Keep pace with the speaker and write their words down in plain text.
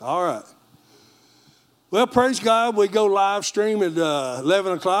All right. Well, praise God. We go live stream at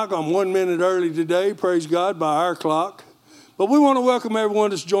 11 o'clock. I'm 1 minute early today. Praise God by our clock. But we want to welcome everyone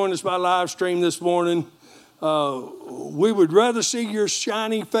that's joined us by live stream this morning. We would rather see your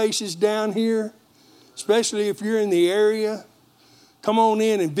shiny faces down here, especially if you're in the area. Come on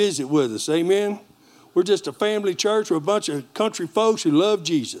in and visit with us. Amen. We're just a family church. We're a bunch of country folks who love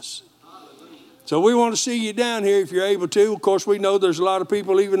Jesus. So we want to see you down here if you're able to. Of course, we know there's a lot of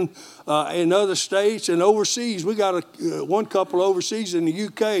people even in other states and overseas. We got one couple overseas in the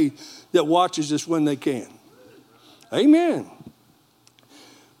UK that watches us when they can. Amen.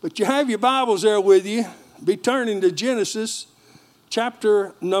 But you have your Bibles there with you. Be turning to Genesis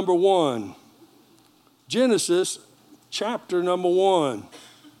chapter number 1. Genesis chapter number 1.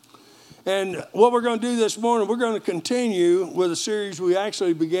 And what we're going to do this morning, we're going to continue with a series we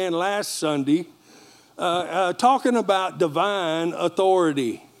actually began last Sunday, talking about divine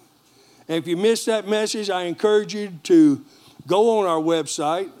authority. And if you missed that message, I encourage you to go on our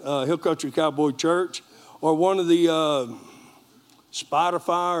website, Hill Country Cowboy Church, or one of the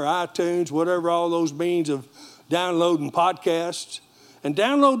Spotify or iTunes, whatever all those means of downloading podcasts. And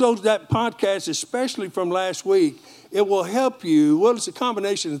download that podcast, especially from last week. It will help you. Well, it's a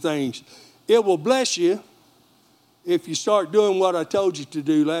combination of things. It will bless you if you start doing what I told you to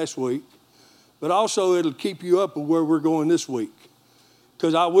do last week. But also it'll keep you up with where we're going this week.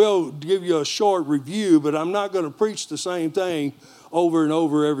 Because I will give you a short review, but I'm not going to preach the same thing over and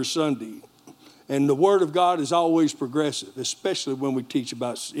over every Sunday. And the Word of God is always progressive, especially when we teach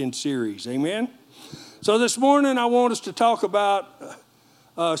about in series. Amen? So this morning I want us to talk about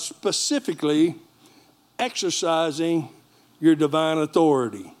specifically exercising your divine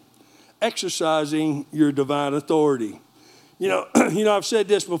authority. Exercising your divine authority. You know, I've said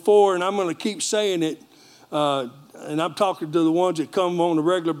this before, and I'm going to keep saying it. And I'm talking to the ones that come on a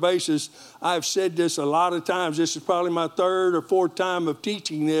regular basis. I've said this a lot of times. This is probably my third or fourth time of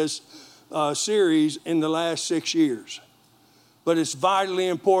teaching this series in the last 6 years. But it's vitally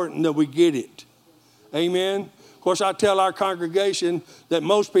important that we get it. Amen. Of course, I tell our congregation that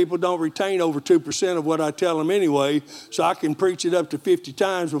most people don't retain over 2% of what I tell them anyway, so I can preach it up to 50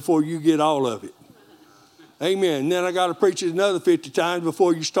 times before you get all of it. Amen. And then I got to preach it another 50 times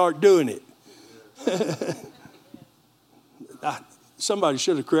before you start doing it. Somebody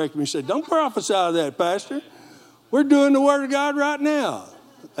should have corrected me and said, don't prophesy that, Pastor. We're doing the Word of God right now.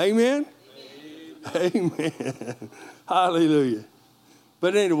 Amen. Amen. Hallelujah.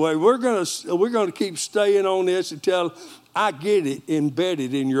 But anyway, we're going to keep staying on this until I get it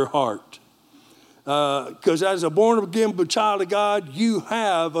embedded in your heart. Because as a born-again child of God, you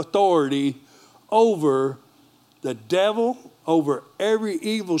have authority over the devil, over every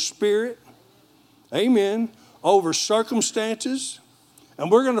evil spirit. Amen. Over circumstances.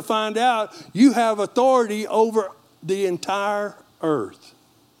 And we're going to find out you have authority over the entire earth.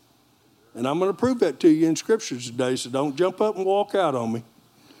 And I'm going to prove that to you in Scripture today, so don't jump up and walk out on me.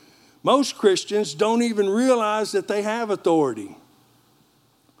 Most Christians don't even realize that they have authority.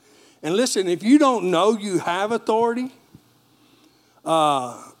 And listen, if you don't know you have authority,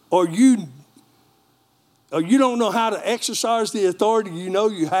 or you don't know how to exercise the authority you know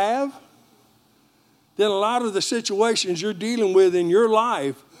you have, then a lot of the situations you're dealing with in your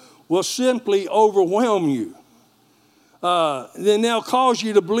life will simply overwhelm you. Then they'll cause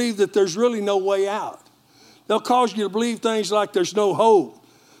you to believe that there's really no way out. They'll cause you to believe things like there's no hope.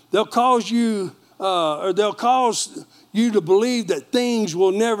 They'll cause you to believe that things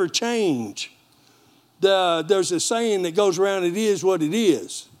will never change. There's a saying that goes around, it is what it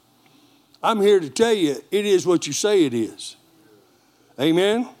is. I'm here to tell you, it is what you say it is.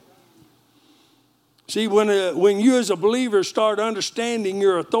 Amen? See, when you as a believer start understanding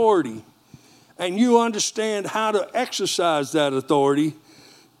your authority and you understand how to exercise that authority,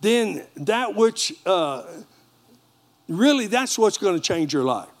 then that which, really that's what's going to change your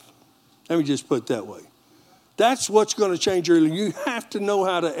life. Let me just put it that way. That's what's going to change your life. You have to know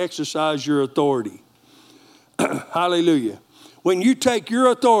how to exercise your authority. Hallelujah. When you take your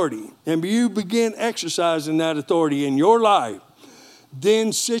authority and you begin exercising that authority in your life,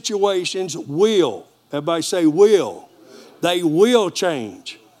 then situations will, everybody say will, they will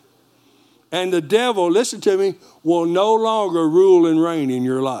change. And the devil, listen to me, will no longer rule and reign in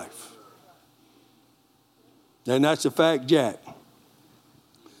your life. And that's a fact, Jack.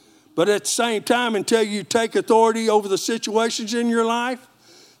 But at the same time, until you take authority over the situations in your life,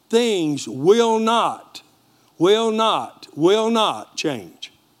 things will not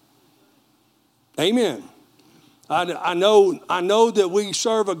change. Amen. I know that we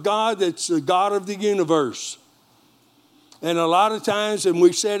serve a God that's the God of the universe. And a lot of times, and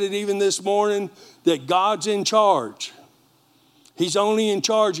we said it even this morning, that God's in charge. He's only in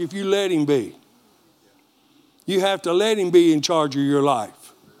charge if you let him be. You have to let him be in charge of your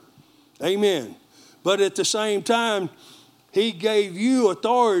life. Amen. But at the same time, he gave you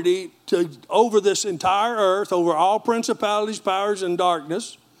authority over this entire earth, over all principalities, powers, and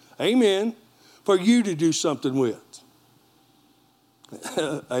darkness. Amen. For you to do something with.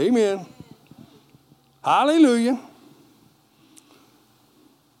 Amen. Hallelujah.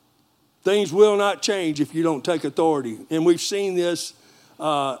 Things will not change if you don't take authority. And we've seen this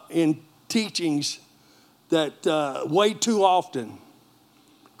in teachings that way too often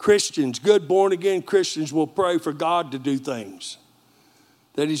Christians, good born-again Christians, will pray for God to do things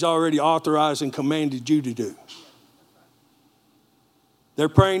that he's already authorized and commanded you to do. They're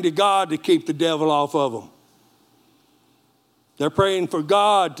praying to God to keep the devil off of them. They're praying for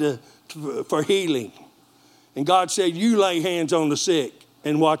God for healing. And God said, you lay hands on the sick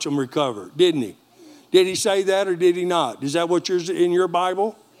and watch them recover, didn't he? Did he say that or did he not? Is that what you're in your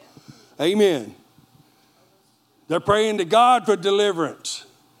Bible? Yeah. Amen. They're praying to God for deliverance.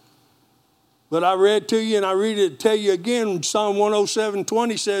 But I read to you and I read it, tell you again, Psalm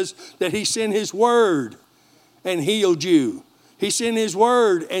 107:20 says that he sent his word and healed you. He sent his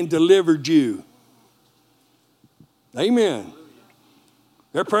word and delivered you. Amen.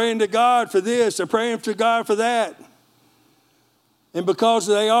 They're praying to God for this. They're praying to God for that. And because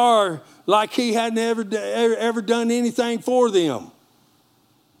they are, like he hadn't ever done anything for them.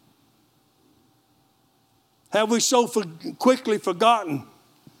 Have we so quickly forgotten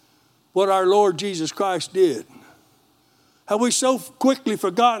what our Lord Jesus Christ did? Have we so quickly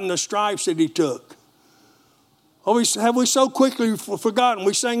forgotten the stripes that he took? Have we so quickly forgotten?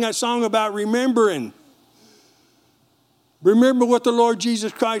 We sang that song about remembering. Remember what the Lord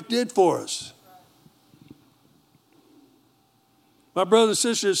Jesus Christ did for us. My brothers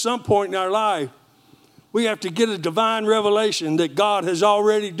and sisters, at some point in our life, we have to get a divine revelation that God has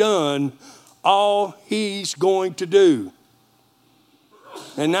already done all he's going to do.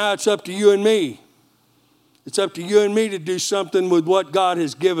 And now it's up to you and me. It's up to you and me to do something with what God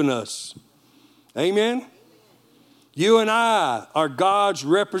has given us. Amen? You and I are God's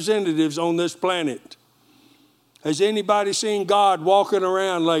representatives on this planet. Has anybody seen God walking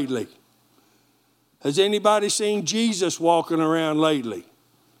around lately? Has anybody seen Jesus walking around lately?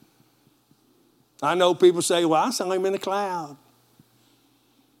 I know people say, well, I saw him in a cloud.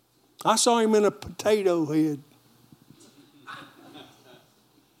 I saw him in a potato head.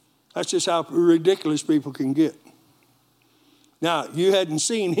 That's just how ridiculous people can get. Now, you hadn't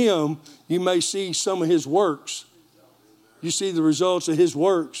seen him. You may see some of his works. You see the results of his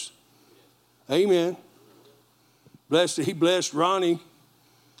works. Amen. He blessed Ronnie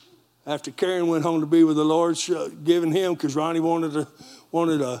after Karen went home to be with the Lord, giving him, because Ronnie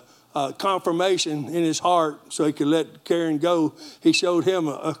wanted a confirmation in his heart so he could let Karen go. He showed him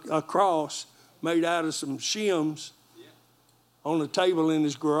a cross made out of some shims on a table in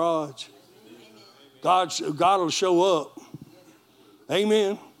his garage. God will show up.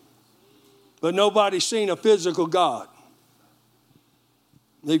 Amen. But nobody's seen a physical God.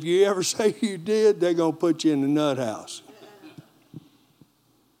 If you ever say you did, they're going to put you in the nut house.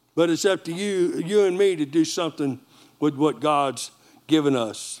 But it's up to you and me to do something with what God's given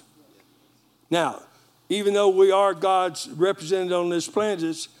us. Now, even though we are God's represented on this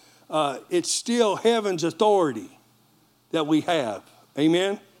planet, it's still heaven's authority that we have.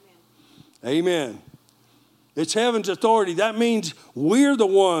 Amen? Amen. It's heaven's authority. That means we're the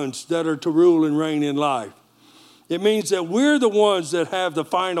ones that are to rule and reign in life. It means that we're the ones that have the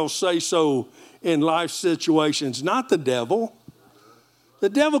final say-so in life situations, not the devil. The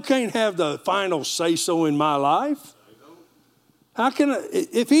devil can't have the final say-so in my life.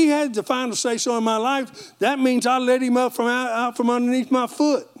 If he had the final say-so in my life, that means I let him up out from underneath my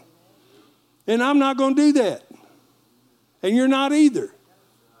foot. And I'm not going to do that. And you're not either.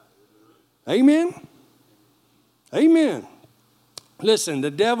 Amen? Amen. Listen,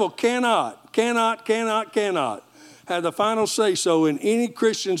 the devil cannot have the final say-so in any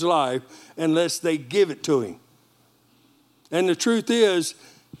Christian's life unless they give it to him. And the truth is,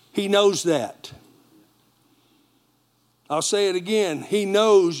 he knows that. I'll say it again. He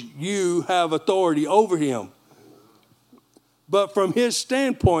knows you have authority over him. But from his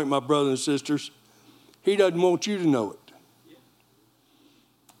standpoint, my brothers and sisters, he doesn't want you to know it.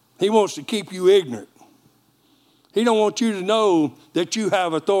 He wants to keep you ignorant. He don't want you to know that you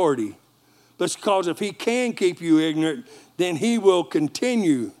have authority. But because if he can keep you ignorant, then he will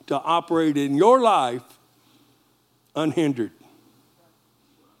continue to operate in your life unhindered.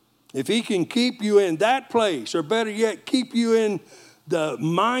 if he can keep you in that place, or better yet, keep you in the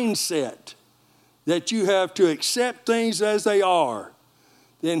mindset that you have to accept things as they are,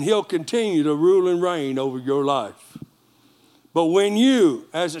 then he'll continue to rule and reign over your life. But when you,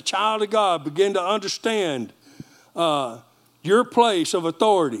 as a child of God, begin to understand your place of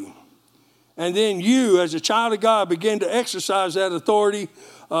authority, and then you, as a child of God, begin to exercise that authority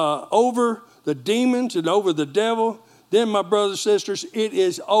over the demons and over the devil, then, my brothers and sisters, it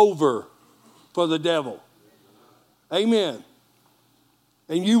is over for the devil. Amen.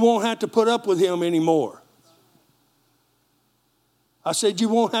 And you won't have to put up with him anymore. I said you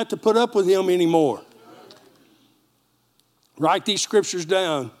won't have to put up with him anymore. Write these scriptures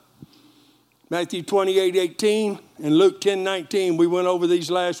down. Matthew 28:18 and Luke 10:19. We went over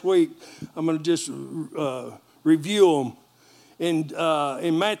these last week. I'm going to just review them.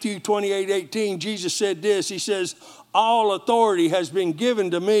 In Matthew 28:18, Jesus said this. He says, all authority has been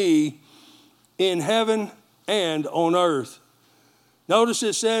given to me in heaven and on earth. Notice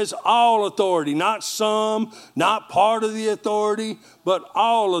it says all authority, not some, not part of the authority, but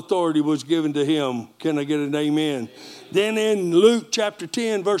all authority was given to him. Can I get an amen? Then in Luke chapter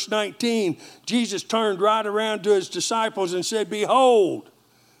 10, verse 19, Jesus turned right around to his disciples and said, behold,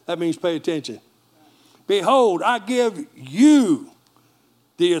 that means pay attention. Behold, I give you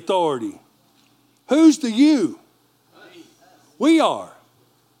the authority. Who's the you? We are.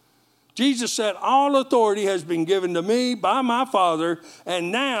 Jesus said, all authority has been given to me by my Father,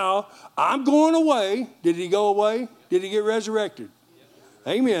 and now I'm going away. Did he go away? Did he get resurrected?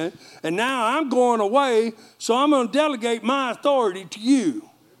 Amen. And now I'm going away, so I'm going to delegate my authority to you.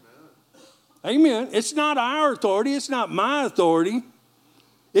 Amen. It's not our authority. It's not my authority.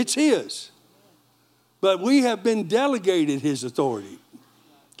 It's his. But we have been delegated his authority.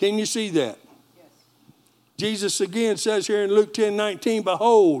 Can you see that? Jesus again says here in Luke 10:19,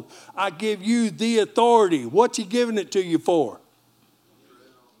 behold, I give you the authority. What's he giving it to you for?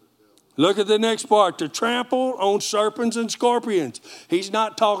 Look at the next part, to trample on serpents and scorpions. He's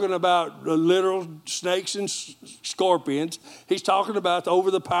not talking about literal snakes and scorpions. He's talking about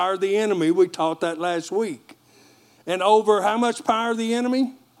over the power of the enemy. We taught that last week. And over how much power of the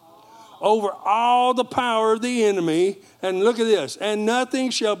enemy? Over all the power of the enemy. And look at this. And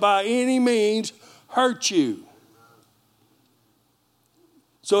nothing shall by any means hurt you.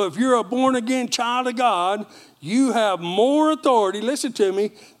 So if you're a born-again child of God, you have more authority, listen to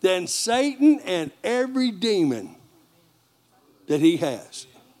me, than Satan and every demon that he has.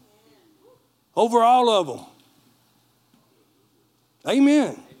 Over all of them.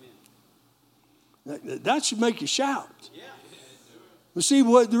 Amen. That should make you shout. But see,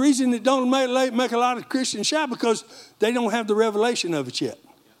 the reason it don't make a lot of Christians shout, because they don't have the revelation of it yet.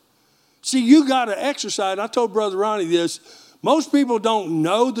 See, you got to exercise. I told Brother Ronnie this. Most people don't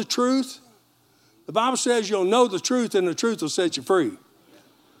know the truth. The Bible says you'll know the truth and the truth will set you free.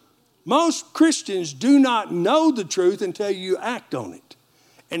 Most Christians do not know the truth until you act on it.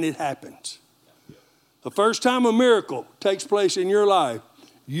 And it happens. The first time a miracle takes place in your life,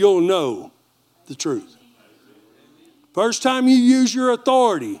 you'll know the truth. First time you use your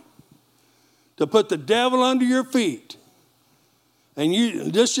authority to put the devil under your feet,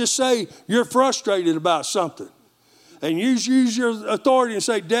 and let's just say you're frustrated about something. And you use your authority and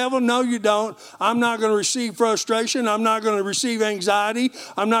say, devil, no, you don't. I'm not going to receive frustration. I'm not going to receive anxiety.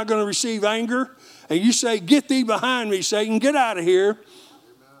 I'm not going to receive anger. And you say, get thee behind me, Satan. Get out of here.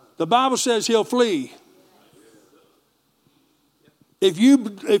 The Bible says he'll flee. If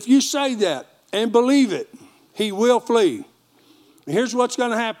you say that and believe it, he will flee. And here's what's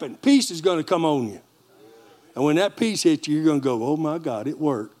going to happen. Peace is going to come on you. And when that peace hits you, you're going to go, oh, my God, it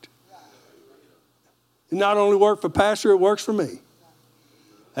worked. It not only worked for Pastor, it works for me.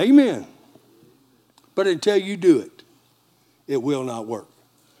 Amen. But until you do it, it will not work.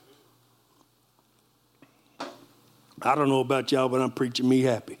 I don't know about y'all, but I'm preaching me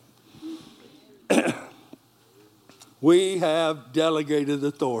happy. We have delegated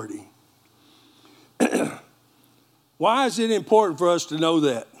authority. Why is it important for us to know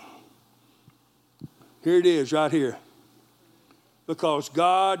that? Here it is right here. Because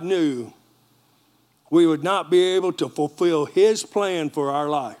God knew we would not be able to fulfill his plan for our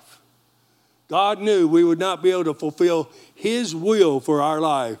life. God knew we would not be able to fulfill his will for our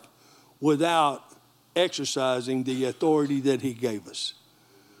life without exercising the authority that he gave us.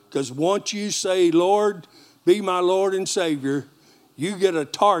 Because once you say, Lord, be my Lord and Savior, you get a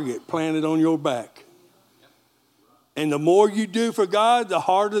target planted on your back. And the more you do for God, the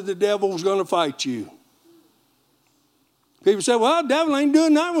harder the devil's going to fight you. People say, well, the devil ain't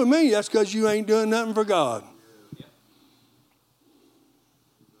doing nothing with me. That's because you ain't doing nothing for God.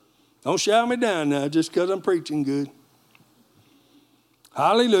 Don't shout me down now just because I'm preaching good.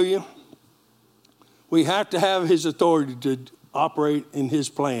 Hallelujah. We have to have his authority to operate in his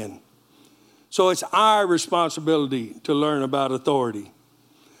plan. So it's our responsibility to learn about authority.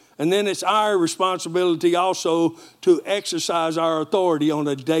 And then it's our responsibility also to exercise our authority on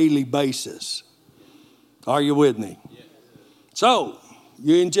a daily basis. Are you with me? Yes. So,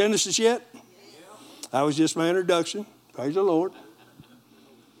 you in Genesis yet? Yeah. That was just my introduction. Praise the Lord.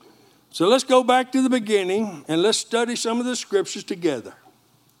 So let's go back to the beginning and let's study some of the scriptures together.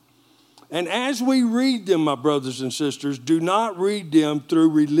 And as we read them, my brothers and sisters, do not read them through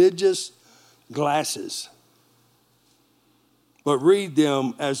religious glasses, but read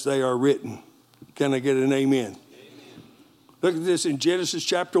them as they are written. Can I get an amen? Amen. Look at this in Genesis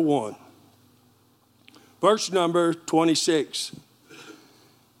chapter 1, verse number 26.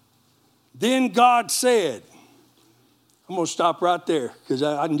 Then God said, I'm going to stop right there because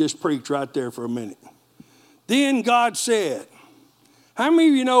I can just preach right there for a minute. Then God said, how many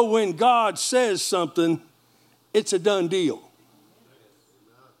of you know when God says something, it's a done deal?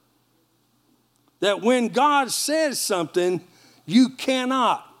 That when God says something, you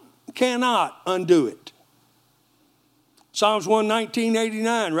cannot undo it. Psalms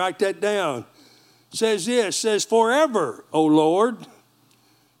 119:89, write that down. Says this, says, forever, O Lord,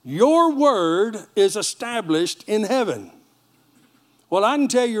 your word is established in heaven. Well, I can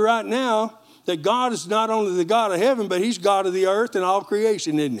tell you right now that God is not only the God of heaven, but he's God of the earth and all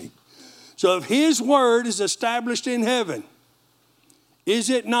creation, isn't he? So if his word is established in heaven, is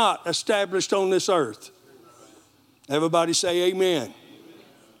it not established on this earth? Everybody say amen. Amen.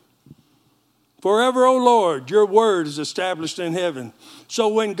 Forever, O Lord, your word is established in heaven. So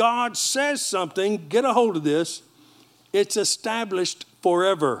when God says something, get a hold of this, it's established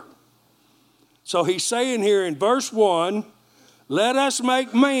forever. So he's saying here in verse 1, let us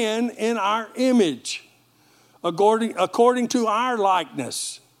make man in our image, according to our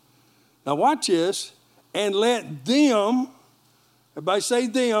likeness. Now watch this. And let them, everybody say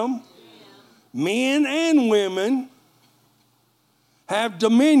them, men and women have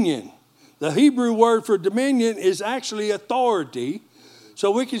dominion. The Hebrew word for dominion is actually authority.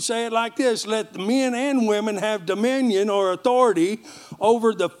 So we can say it like this. Let the men and women have dominion or authority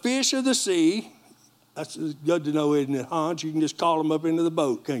over the fish of the sea. That's good to know, isn't it, Hans? You can just call them up into the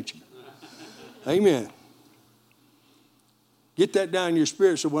boat, can't you? Amen. Get that down in your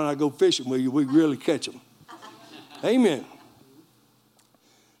spirit so when I go fishing with you, we really catch them. Amen.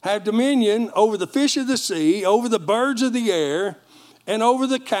 Have dominion over the fish of the sea, over the birds of the air, and over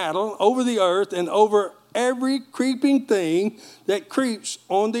the cattle, over the earth, and over every creeping thing that creeps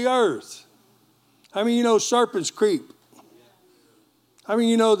on the earth. How many of you know serpents creep? How many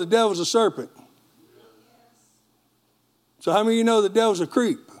of you know the devil's a serpent? So how many of you know the devil's a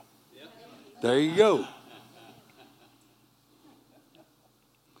creep? There you go.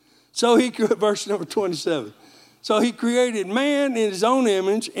 So verse number 27. So he created man in his own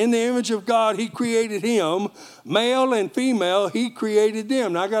image. In the image of God, he created him. Male and female, he created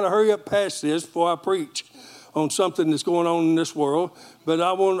them. Now, I got to hurry up past this before I preach on something that's going on in this world. But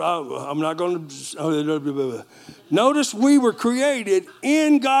I'm not going to. Notice we were created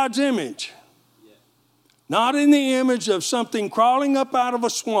in God's image. Not in the image of something crawling up out of a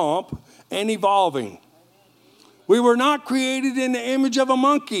swamp and evolving. We were not created in the image of a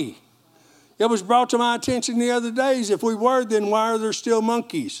monkey. It was brought to my attention the other days. If we were, then why are there still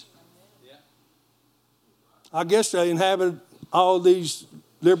monkeys? I guess they inhabit all these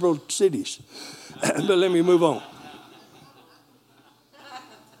liberal cities. But let me move on.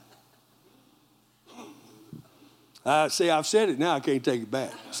 See, I've said it now. I can't take it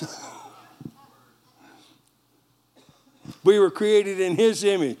back. We were created in his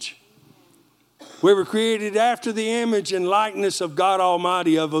image. We were created after the image and likeness of God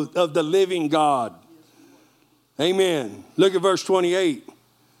Almighty, of the living God. Amen. Look at verse 28.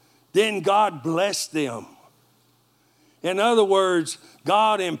 Then God blessed them. In other words,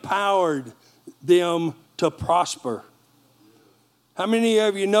 God empowered them to prosper. How many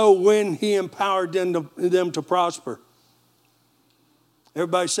of you know when he empowered them to prosper?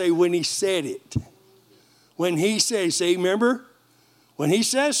 Everybody say, when he said it. When he says, see, remember? When he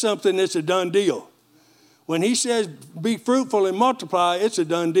says something, it's a done deal. When he says, be fruitful and multiply, it's a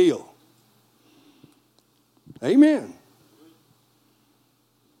done deal. Amen.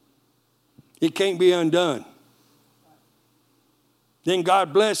 It can't be undone. Then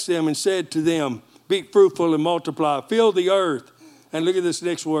God blessed them and said to them, be fruitful and multiply, fill the earth. And look at this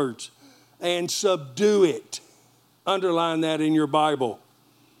next words. And subdue it. Underline that in your Bible.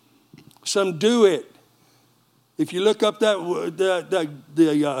 Subdue it. If you look up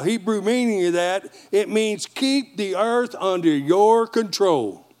the Hebrew meaning of that, it means keep the earth under your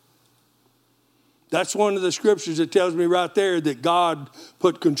control. That's one of the scriptures that tells me right there that God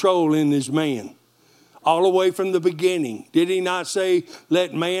put control in his man. All the way from the beginning. Did he not say,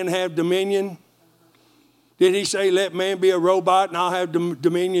 let man have dominion? Did he say, let man be a robot and I'll have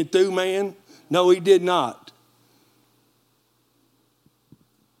dominion through man? No, he did not.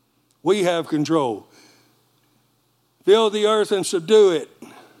 We have control. Fill the earth and subdue it.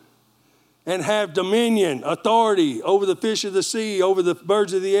 And have dominion, authority over the fish of the sea, over the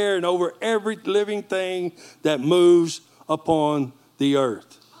birds of the air, and over every living thing that moves upon the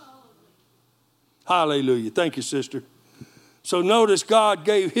earth. Hallelujah. Thank you, sister. So notice God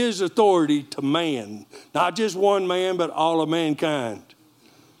gave his authority to man. Not just one man, but all of mankind.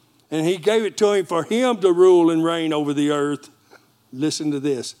 And he gave it to him for him to rule and reign over the earth. Listen to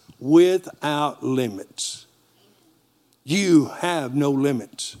this. Without limits. You have no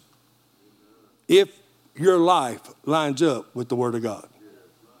limits. If your life lines up with the Word of God.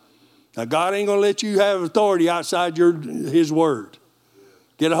 Now, God ain't going to let you have authority outside his Word.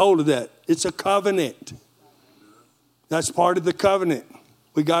 Get a hold of that. It's a covenant. That's part of the covenant.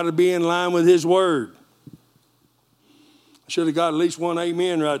 We got to be in line with his Word. I should have got at least one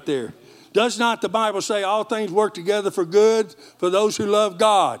amen right there. Does not the Bible say all things work together for good for those who love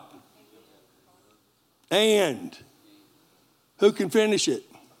God? And who can finish it?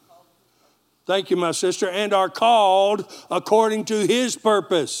 Thank you, my sister. And are called according to his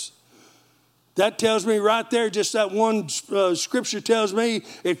purpose. That tells me right there, just that one scripture tells me,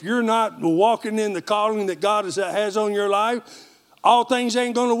 if you're not walking in the calling that God has on your life, all things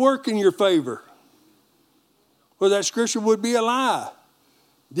ain't going to work in your favor. Well, that scripture would be a lie.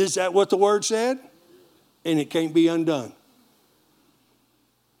 Is that what the word said? And it can't be undone.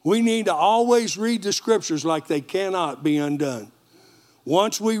 We need to always read the scriptures like they cannot be undone.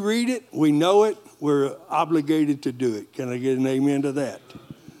 Once we read it, we know it, we're obligated to do it. Can I get an amen to that?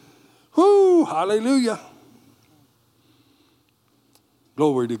 Whoo, hallelujah.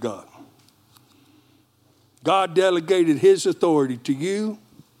 Glory to God. God delegated his authority to you,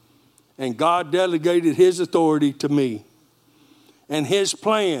 and God delegated his authority to me. And his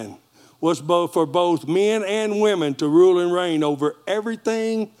plan was for both men and women to rule and reign over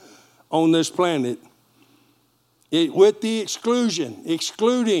everything on this planet. With the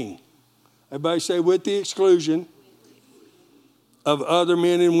excluding, everybody say with the exclusion of other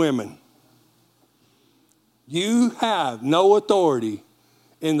men and women. You have no authority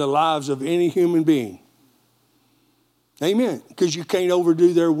in the lives of any human being. Amen. Because you can't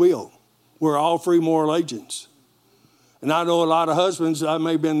overdo their will. We're all free moral agents. And I know a lot of husbands, I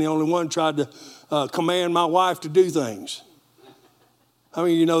may have been the only one, tried to command my wife to do things. I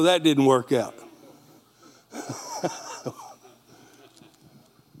mean, you know that didn't work out.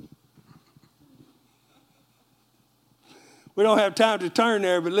 We don't have time to turn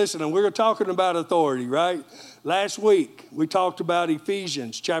there, but listen, we're talking about authority, right? Last week, we talked about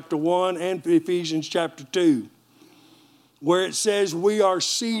Ephesians chapter 1 and Ephesians chapter 2, where it says we are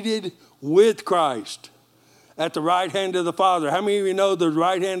seated with Christ at the right hand of the Father. How many of you know the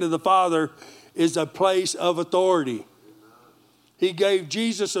right hand of the Father is a place of authority? He gave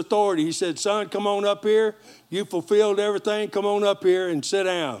Jesus authority. He said, son, come on up here. You fulfilled everything. Come on up here and sit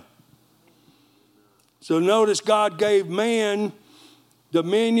down. So notice God gave man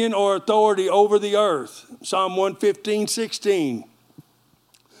dominion or authority over the earth. Psalm 115:16.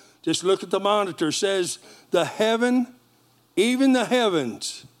 Just look at the monitor. It says, even the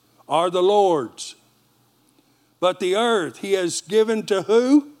heavens are the Lord's. But the earth he has given to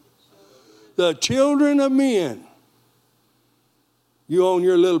who? The children of men. You own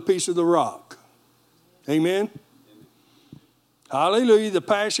your little piece of the rock. Amen? Hallelujah. The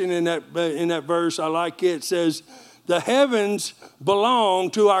passion in that verse, I like it. It says, the heavens belong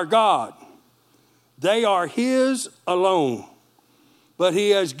to our God. They are his alone. But he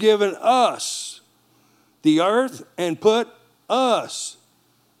has given us the earth and put us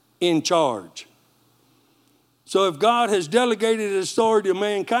in charge. So if God has delegated his authority to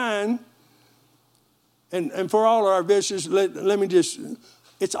mankind, and for all of our visitors, let me just,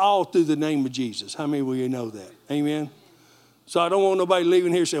 it's all through the name of Jesus. How many of you know that? Amen? So I don't want nobody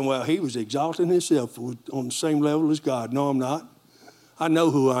leaving here saying, well, he was exalting himself on the same level as God. No, I'm not. I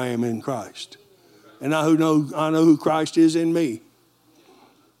know who I am in Christ. And I know who Christ is in me.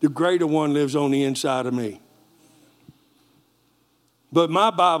 The greater one lives on the inside of me. But my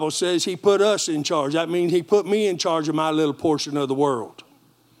Bible says he put us in charge. That means he put me in charge of my little portion of the world.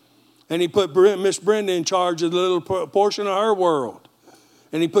 And he put Miss Brenda in charge of the little portion of her world.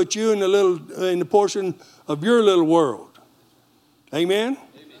 And he put you in the portion of your little world. Amen?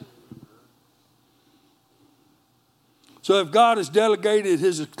 So if God has delegated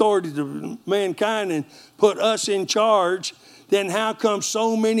his authority to mankind and put us in charge, then how come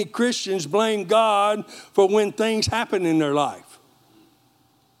so many Christians blame God for when things happen in their life?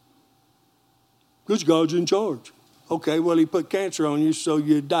 Because God's in charge. Okay, well, he put cancer on you so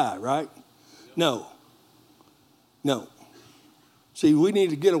you'd die, right? No. See, we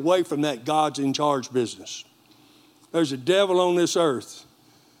need to get away from that God's in charge business. There's a devil on this earth.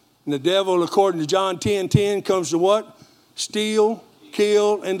 And the devil, according to John 10:10, comes to what? Steal,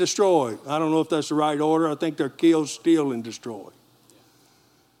 kill, and destroy. I don't know if that's the right order. I think they're kill, steal, and destroy.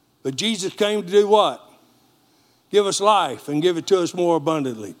 But Jesus came to do what? Give us life and give it to us more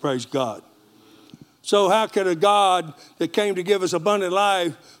abundantly. Praise God. So how could a God that came to give us abundant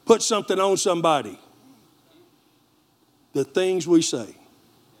life put something on somebody? The things we say.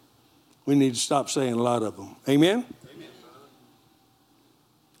 We need to stop saying a lot of them. Amen? Amen.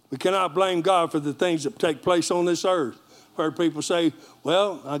 We cannot blame God for the things that take place on this earth. I've heard people say,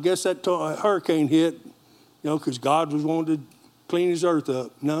 well, I guess that hurricane hit, because God was wanting to clean his earth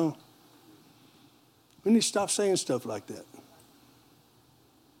up. No. We need to stop saying stuff like that.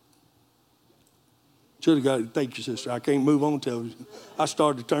 Should have got it. Thank you, sister. I can't move on till I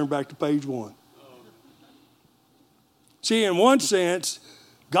started to turn back to page 1. See, in one sense,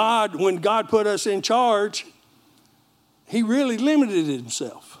 when God put us in charge, he really limited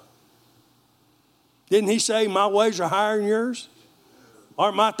himself. Didn't he say, my ways are higher than yours?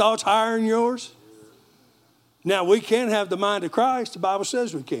 Aren't my thoughts higher than yours? Now, we can have the mind of Christ. The Bible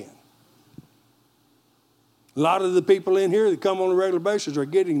says we can. A lot of the people in here that come on a regular basis are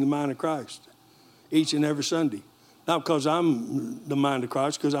getting the mind of Christ each and every Sunday. Not because I'm the mind of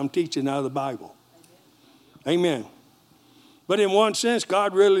Christ, because I'm teaching out of the Bible. Amen. But in one sense,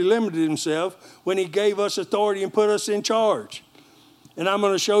 God really limited himself when he gave us authority and put us in charge. And I'm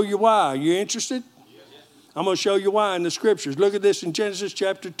going to show you why. Are you interested? Yes. I'm going to show you why in the scriptures. Look at this in Genesis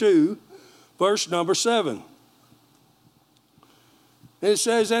chapter 2, verse number 7. It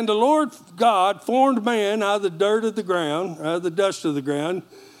says, and the Lord God formed man out of the dirt of the ground, out of the dust of the ground.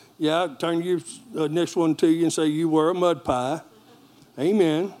 Yeah, turn your next one to you and say, you were a mud pie.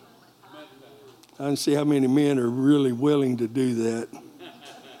 Amen. I can see how many men are really willing to do that.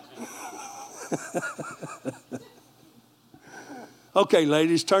 Okay,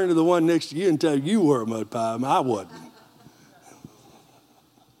 ladies, turn to the one next to you and tell you were a mud pie. I wasn't.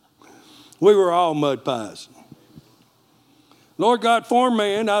 We were all mud pies. Lord God formed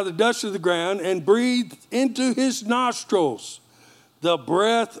man out of the dust of the ground and breathed into his nostrils the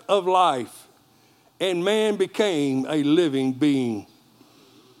breath of life, and man became a living being.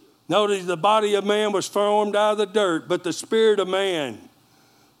 Notice the body of man was formed out of the dirt, but the spirit of man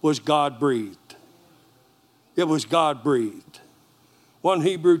was God-breathed. It was God-breathed. One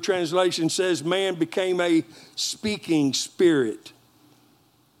Hebrew translation says man became a speaking spirit.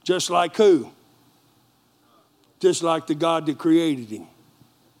 Just like who? Just like the God that created him.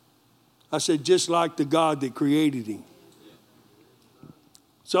 I said, just like the God that created him.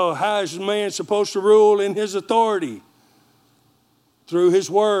 So how is man supposed to rule in his authority? Through his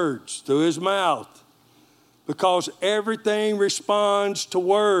words, through his mouth. Because everything responds to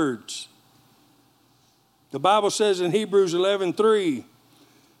words. The Bible says in Hebrews 11:3,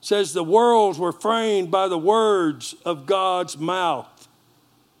 says the worlds were framed by the words of God's mouth.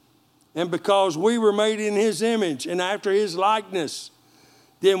 And because we were made in his image and after his likeness,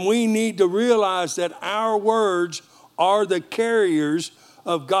 then we need to realize that our words are the carriers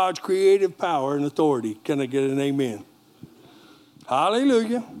of God's creative power and authority. Can I get an amen?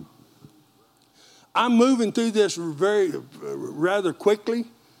 Hallelujah. I'm moving through this rather quickly.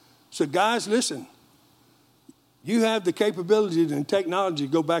 So guys, listen. You have the capability and technology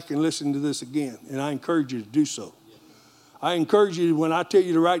to go back and listen to this again. And I encourage you to do so. I encourage you, when I tell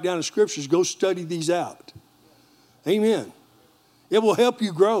you to write down the scriptures, go study these out. Amen. It will help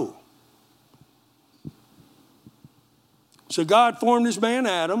you grow. So God formed this man,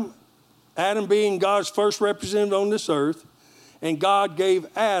 Adam. Adam being God's first representative on this earth. And God gave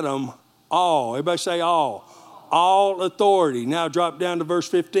Adam all. Everybody say all. All authority. Now drop down to verse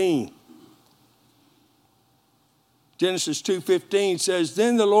 15. Genesis 2:15 says,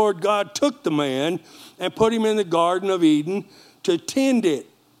 then the Lord God took the man and put him in the Garden of Eden to tend it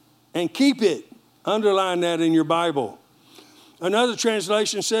and keep it. Underline that in your Bible. Another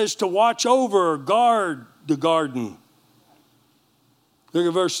translation says to watch over or guard the garden. Look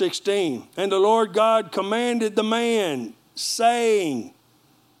at verse 16. And the Lord God commanded the man, saying,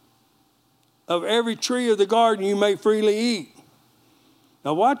 of every tree of the garden you may freely eat,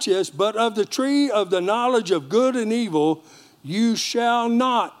 Now watch this. But of the tree of the knowledge of good and evil, you shall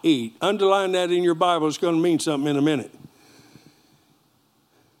not eat. Underline that in your Bible. It's going to mean something in a minute.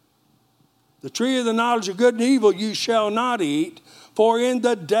 The tree of the knowledge of good and evil you shall not eat, for in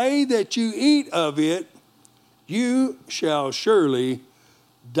the day that you eat of it, you shall surely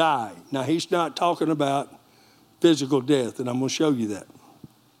die. Now, he's not talking about physical death, and I'm going to show you that.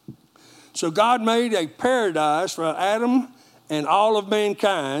 So God made a paradise for Adam and all of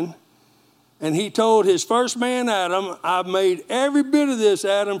mankind, and he told his first man, Adam, I've made every bit of this,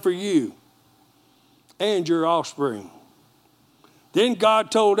 Adam, for you and your offspring. Then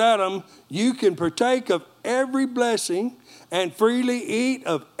God told Adam, you can partake of every blessing and freely eat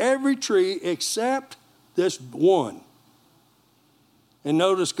of every tree except this one. And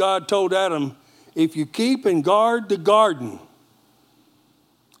notice God told Adam, if you keep and guard the garden,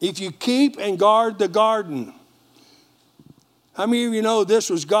 if you keep and guard the garden. How many of you know this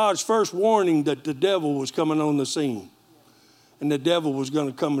was God's first warning that the devil was coming on the scene? And the devil was going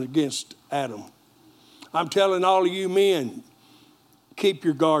to come against Adam. I'm telling all of you men, keep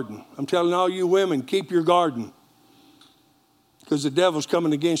your garden. I'm telling all you women, keep your garden. Because the devil's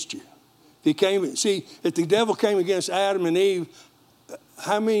coming against you. If the devil came against Adam and Eve,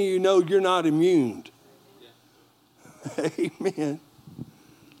 how many of you know you're not immune? Yeah. Amen.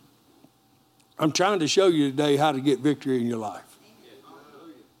 I'm trying to show you today how to get victory in your life.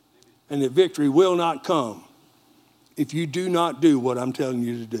 And that victory will not come if you do not do what I'm telling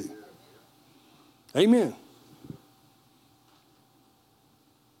you to do. Amen.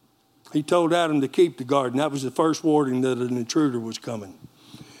 He told Adam to keep the garden. That was the first warning that an intruder was coming.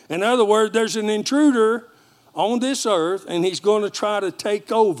 In other words, there's an intruder on this earth, and he's going to try to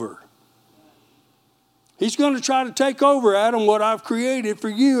take over. He's going to try to take over, Adam, what I've created for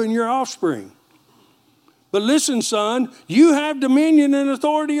you and your offspring. But listen, son, you have dominion and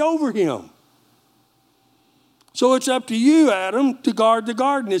authority over him. So it's up to you, Adam, to guard the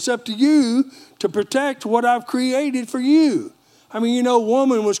garden. It's up to you to protect what I've created for you. I mean, you know,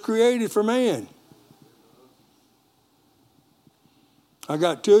 woman was created for man. I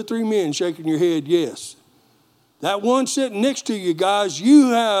got 2 or 3 men shaking your head, yes. That one sitting next to you, guys, you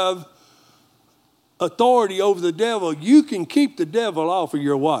have authority over the devil. You can keep the devil off of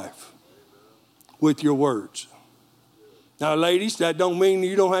your wife with your words. Now, ladies, that don't mean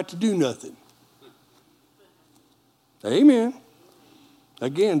you don't have to do nothing. Amen.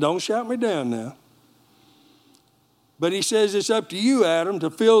 Again, don't shout me down now. But he says it's up to you, Adam, to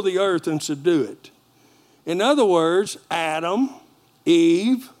fill the earth and subdue it. In other words, Adam,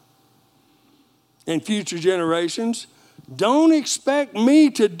 Eve, and future generations, don't expect me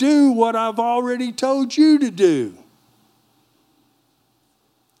to do what I've already told you to do.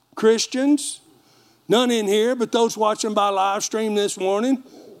 Christians, none in here, but those watching by live stream this morning,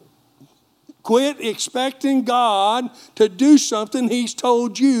 quit expecting God to do something he's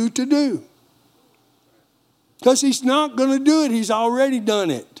told you to do. Because he's not going to do it. He's already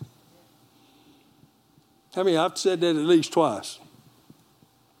done it. I mean, I've said that at least twice.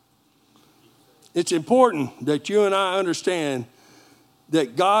 It's important that you and I understand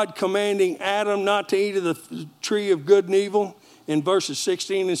that God commanding Adam not to eat of the tree of good and evil in verses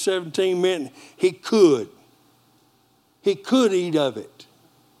 16 and 17 meant he could. He could eat of it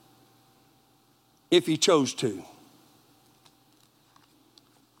if he chose to.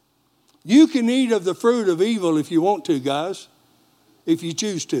 You can eat of the fruit of evil if you want to, guys, if you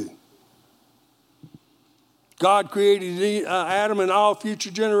choose to. God created Adam and all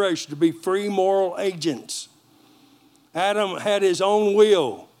future generations to be free moral agents. Adam had his own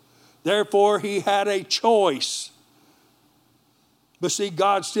will. Therefore, he had a choice. But see,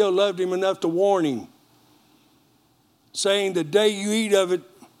 God still loved him enough to warn him, saying, the day you eat of it,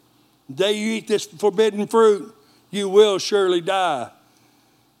 the day you eat this forbidden fruit, you will surely die.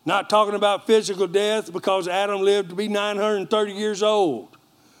 Not talking about physical death, because Adam lived to be 930 years old.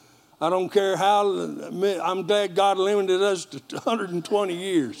 I don't care how, I'm glad God limited us to 120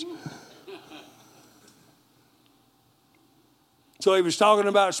 years. So he was talking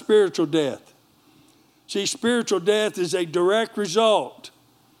about spiritual death. See, spiritual death is a direct result.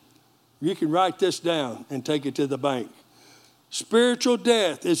 You can write this down and take it to the bank. Spiritual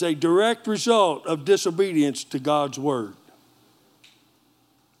death is a direct result of disobedience to God's word.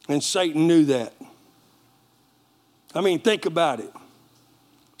 And Satan knew that. I mean, think about it.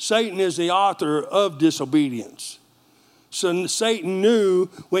 Satan is the author of disobedience. So Satan knew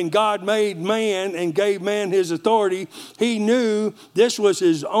when God made man and gave man his authority, he knew this was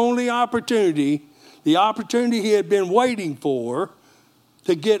his only opportunity, the opportunity he had been waiting for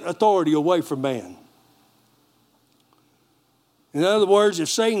to get authority away from man. In other words, if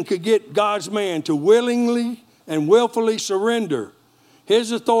Satan could get God's man to willingly and willfully surrender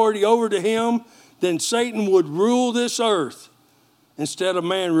his authority over to him, then Satan would rule this earth instead of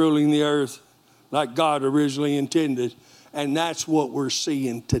man ruling the earth like God originally intended. And that's what we're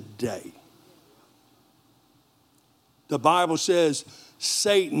seeing today. The Bible says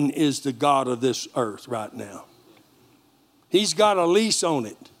Satan is the god of this earth right now. He's got a lease on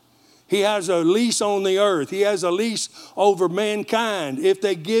it. He has a lease on the earth. He has a lease over mankind if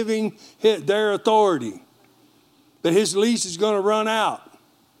they give him their authority. But his lease is going to run out.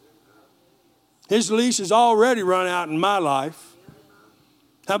 His lease has already run out in my life.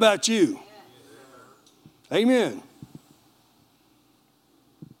 How about you? Amen.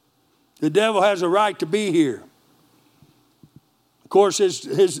 The devil has a right to be here. Of course,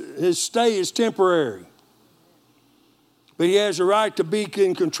 his stay is temporary. But he has a right to be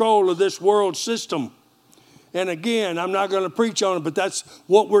in control of this world system. And again, I'm not going to preach on it, but that's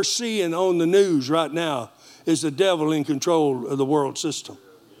what we're seeing on the news right now, is the devil in control of the world system.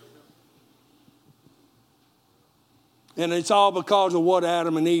 And it's all because of what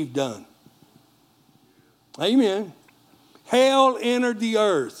Adam and Eve done. Amen. Hell entered the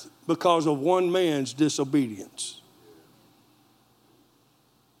earth because of one man's disobedience.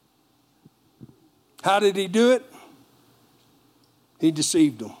 How did he do it? He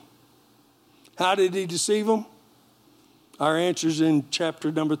deceived them. How did he deceive them? Our answer's in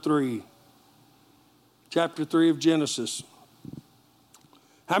chapter number 3. Chapter 3 of Genesis.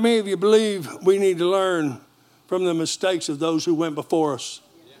 How many of you believe we need to learn from the mistakes of those who went before us?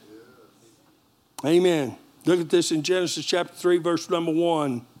 Amen. Look at this in Genesis chapter 3, verse number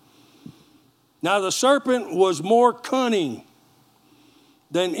 1. Now the serpent was more cunning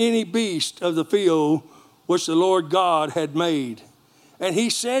than any beast of the field which the Lord God had made. And he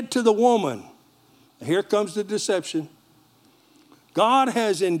said to the woman, here comes the deception. God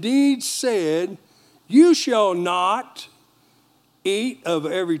has indeed said, you shall not eat of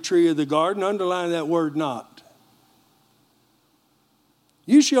every tree of the garden. Underline that word not.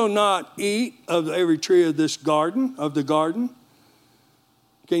 You shall not eat of every tree of this garden, of the garden.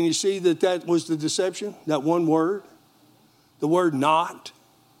 Can you see that was the deception? That one word? The word not.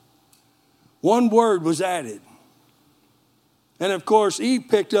 One word was added. And of course, Eve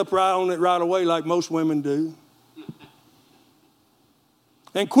picked up right on it right away like most women do.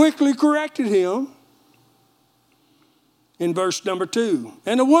 And quickly corrected him in verse number 2.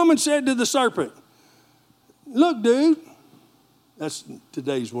 And the woman said to the serpent, look, dude. That's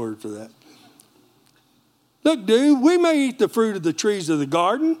today's word for that. Look, dude, we may eat the fruit of the trees of the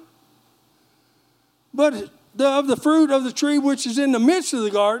garden, but of the fruit of the tree which is in the midst of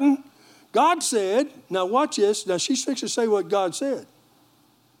the garden, God said, now watch this. Now she's fixing to say what God said.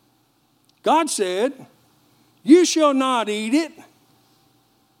 God said, you shall not eat it,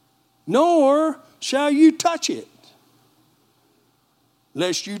 nor shall you touch it,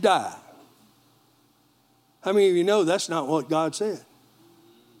 lest you die. How many of you know that's not what God said?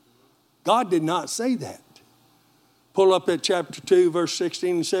 God did not say that. Pull up at chapter 2, verse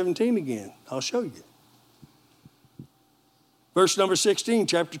 16 and 17 again. I'll show you. Verse number 16,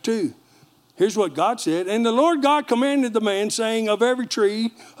 chapter 2. Here's what God said. And the Lord God commanded the man, saying, of every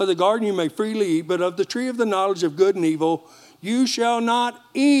tree of the garden you may freely eat, but of the tree of the knowledge of good and evil you shall not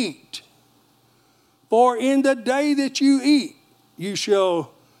eat. For in the day that you eat, you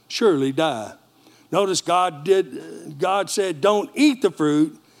shall surely die. Notice God said, don't eat the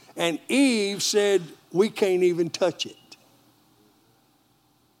fruit. And Eve said, we can't even touch it.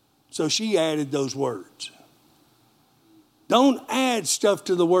 So she added those words. Don't add stuff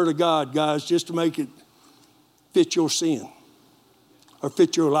to the Word of God, guys, just to make it fit your sin or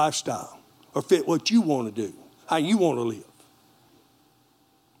fit your lifestyle or fit what you want to do, how you want to live.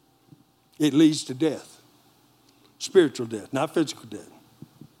 It leads to death, spiritual death, not physical death.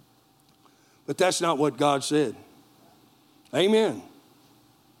 But that's not what God said. Amen.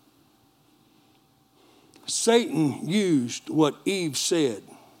 Satan used what Eve said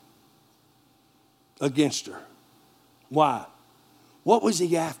against her. Why? What was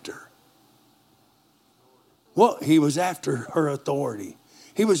he after? Well, he was after her authority.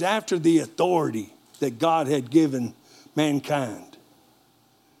 He was after the authority that God had given mankind.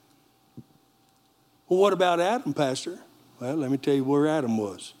 Well, what about Adam, Pastor? Well, let me tell you where Adam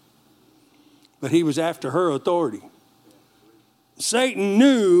was. But he was after her authority. Satan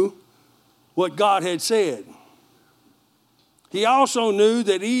knew what God had said. He also knew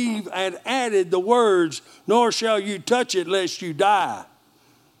that Eve had added the words, nor shall you touch it lest you die.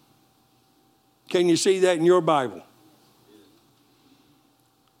 Can you see that in your Bible?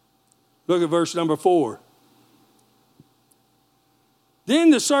 Look at verse number 4.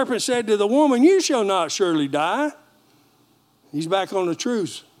 Then the serpent said to the woman, you shall not surely die. He's back on the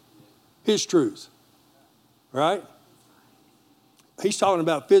truth, his truth, right? He's talking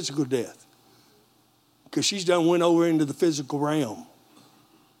about physical death because she's done went over into the physical realm.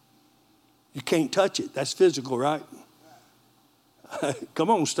 You can't touch it. That's physical, right? Come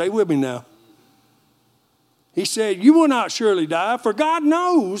on, stay with me now. He said, you will not surely die, for God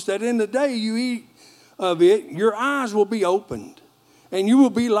knows that in the day you eat of it, your eyes will be opened, and you will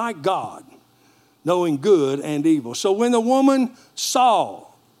be like God, knowing good and evil. So when the woman saw,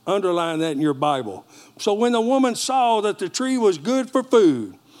 underline that in your Bible. So when the woman saw that the tree was good for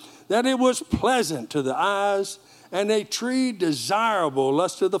food, that it was pleasant to the eyes, and a tree desirable,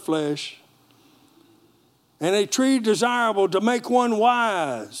 lust of the flesh, and a tree desirable to make one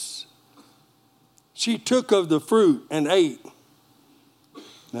wise, she took of the fruit and ate.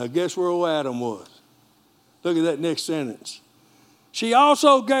 Now guess where old Adam was? Look at that next sentence. She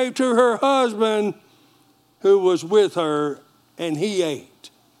also gave to her husband who was with her, and he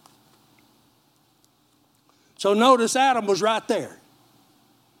ate. So notice Adam was right there.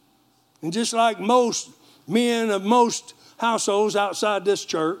 And just like most men of most households outside this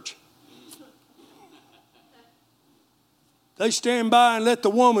church, they stand by and let the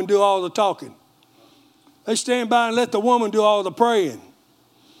woman do all the talking. They stand by and let the woman do all the praying.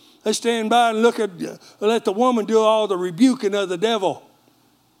 They stand by and let the woman do all the rebuking of the devil.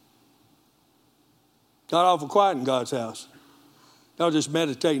 Got awful quiet in God's house. Y'all just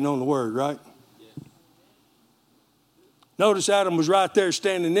meditating on the word, right? Yeah. Notice Adam was right there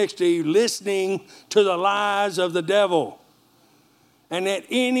standing next to you, listening to the lies of the devil. And at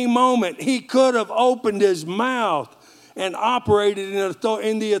any moment, he could have opened his mouth and operated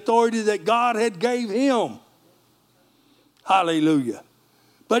in the authority that God had gave him. Hallelujah.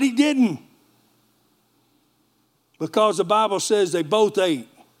 But he didn't. Because the Bible says they both ate.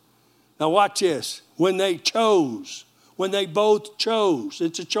 Now watch this. When they both chose,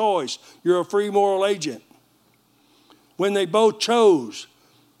 it's a choice. You're a free moral agent. When they both chose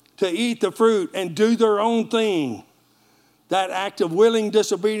to eat the fruit and do their own thing, that act of willing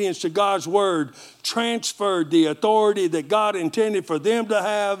disobedience to God's word transferred the authority that God intended for them to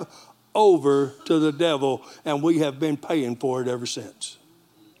have over to the devil, and we have been paying for it ever since.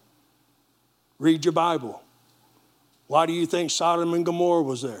 Read your Bible. Why do you think Sodom and Gomorrah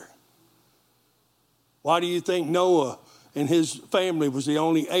was there? Why do you think Noah and his family was the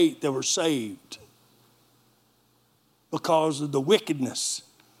only 8 that were saved? Because of the wickedness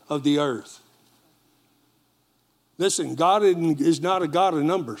of the earth. Listen, God is not a God of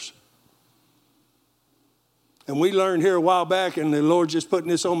numbers. And we learned here a while back, and the Lord just putting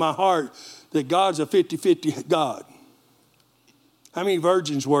this on my heart, that God's a 50-50 God. How many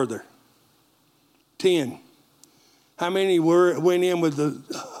virgins were there? 10. How many went in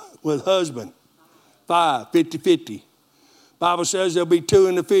with husband? 5, 50-50. Bible says there'll be 2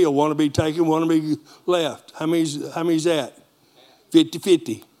 in the field. One will be taken, one will be left. How many's that?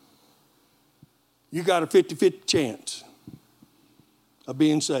 50-50. You got a 50-50 chance of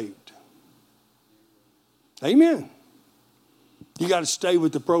being saved. Amen. You got to stay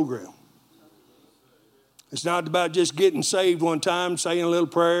with the program. It's not about just getting saved one time, saying a little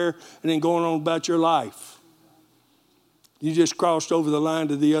prayer, and then going on about your life. You just crossed over the line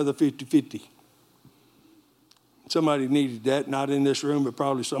to the other 50-50. Somebody needed that, not in this room, but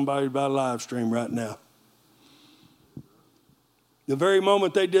probably somebody by live stream right now. The very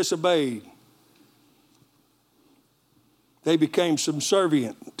moment they disobeyed, they became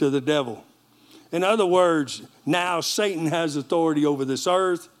subservient to the devil. In other words, now Satan has authority over this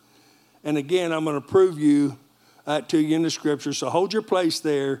earth. And again, I'm going to prove that to you in the scripture. So hold your place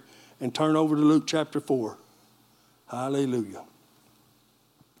there and turn over to Luke chapter 4. Hallelujah.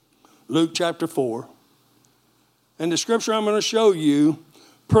 Luke chapter 4. And the scripture I'm going to show you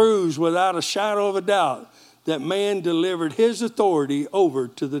proves without a shadow of a doubt that man delivered his authority over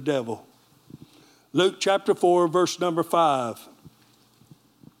to the devil. Luke chapter 4, verse number 5.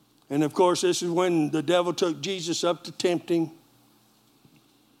 And of course, this is when the devil took Jesus up to tempt him.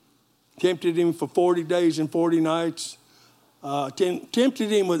 Tempted him for 40 days and 40 nights.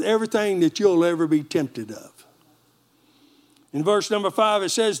 Tempted him with everything that you'll ever be tempted of. In verse number 5, it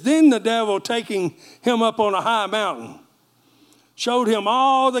says, then the devil, taking him up on a high mountain, showed him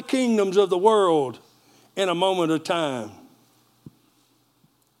all the kingdoms of the world in a moment of time.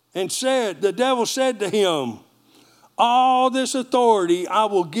 And the devil said to him, all this authority I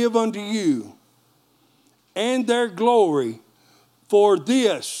will give unto you, and their glory, for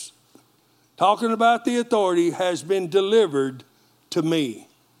this, talking about the authority, has been delivered to me.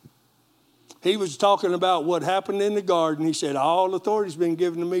 He was talking about what happened in the garden. He said, all authority's been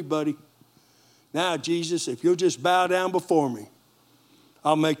given to me, buddy. Now, Jesus, if you'll just bow down before me,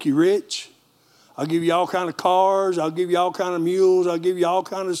 I'll make you rich. I'll give you all kind of cars. I'll give you all kind of mules. I'll give you all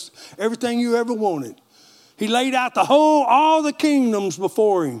kind of everything you ever wanted. He laid out all the kingdoms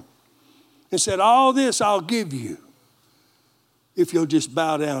before him and said, all this I'll give you if you'll just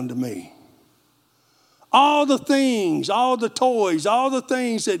bow down to me. All the things, all the toys, all the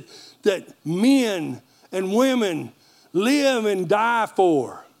things that men and women live and die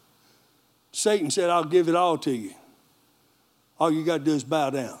for. Satan said, I'll give it all to you. All you got to do is bow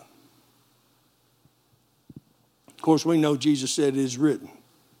down. Of course, we know Jesus said it is written.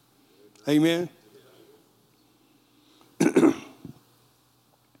 Amen?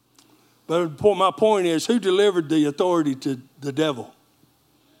 But my point is, who delivered the authority to the devil?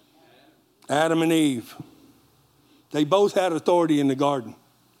 Adam and Eve. They both had authority in the garden.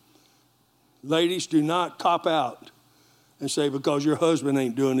 Ladies, do not cop out and say because your husband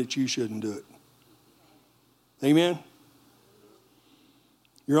ain't doing it, you shouldn't do it. Amen?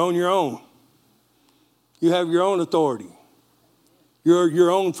 You're on your own. You have your own authority. You're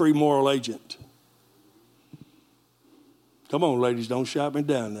your own free moral agent. Come on, ladies, don't shout me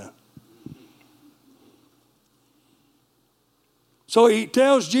down now. So he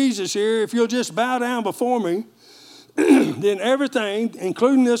tells Jesus here, if you'll just bow down before me, then everything,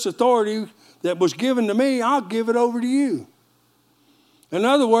 including this authority that was given to me, I'll give it over to you. In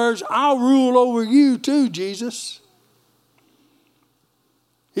other words, I'll rule over you too, Jesus.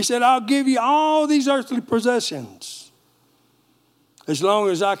 He said, I'll give you all these earthly possessions as long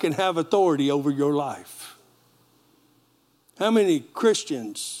as I can have authority over your life. How many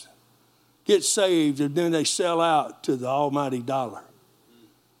Christians get saved and then they sell out to the almighty dollar?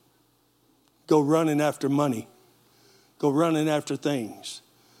 Go running after money. Go running after things.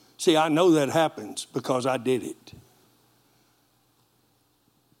 See, I know that happens because I did it.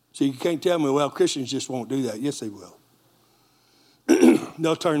 So you can't tell me, well, Christians just won't do that. Yes, they will.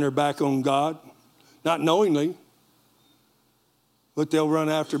 They'll turn their back on God, not knowingly, but they'll run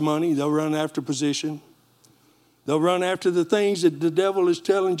after money. They'll run after position. They'll run after the things that the devil is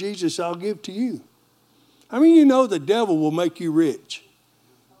telling Jesus, I'll give to you. I mean, you know the devil will make you rich.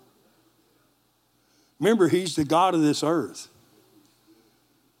 Remember, he's the God of this earth.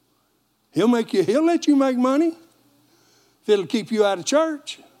 He'll let you make money if it'll keep you out of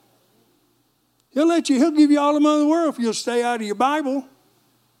church. He'll give you all the money in the world if you'll stay out of your Bible.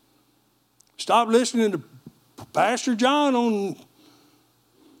 Stop listening to Pastor John on.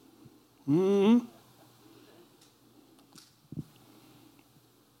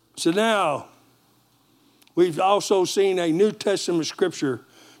 So now, we've also seen a New Testament scripture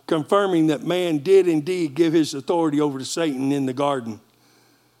confirming that man did indeed give his authority over to Satan in the garden.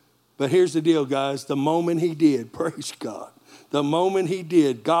 But here's the deal, guys. The moment he did, praise God, the moment he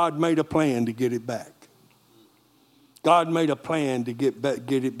did, God made a plan to get it back. God made a plan to get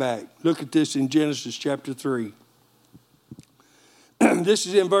it back. Look at this in Genesis chapter 3. This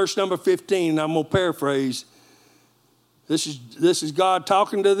is in verse number 15. I'm going to paraphrase. This is God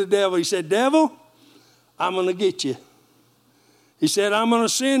talking to the devil. He said, devil, I'm going to get you. He said, I'm going to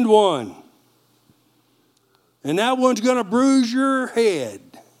send one. And that one's going to bruise your head.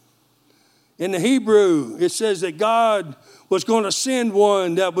 In the Hebrew, it says that God was going to send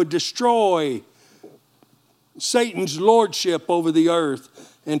one that would destroy Satan's lordship over the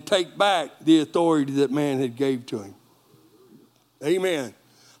earth and take back the authority that man had gave to him. Amen.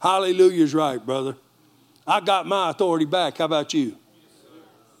 Hallelujah's right, brother. I got my authority back. How about you?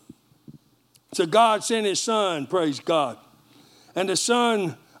 So God sent his son, praise God. And the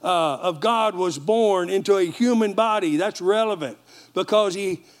son of God was born into a human body. That's relevant because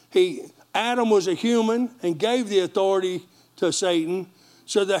Adam was a human and gave the authority to Satan.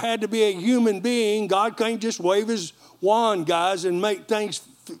 So there had to be a human being. God can't just wave his wand, guys, and make things,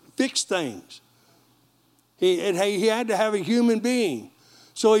 fix things. He had to have a human being.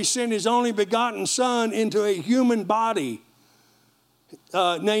 So he sent his only begotten son into a human body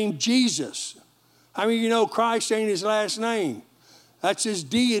named Jesus. I mean, you know, Christ ain't his last name. That's his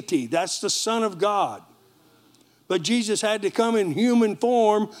deity. That's the Son of God. But Jesus had to come in human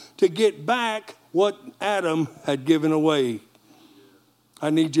form to get back what Adam had given away. I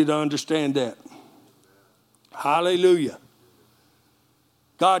need you to understand that. Hallelujah.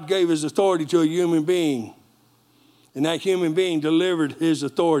 God gave his authority to a human being. And that human being delivered his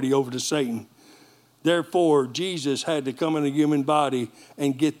authority over to Satan. Therefore, Jesus had to come in a human body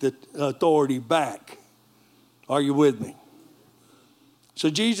and get the authority back. Are you with me? So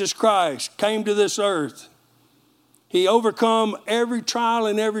Jesus Christ came to this earth. He overcome every trial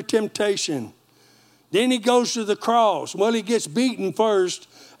and every temptation. Then he goes to the cross. Well, he gets beaten first,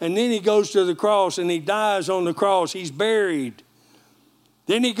 and then he goes to the cross, and he dies on the cross. He's buried.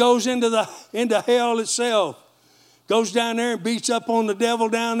 Then he goes into hell itself. Goes down there and beats up on the devil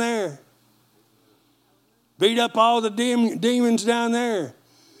down there. Beat up all the demons down there.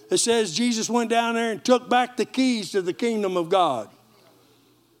 It says Jesus went down there and took back the keys to the kingdom of God.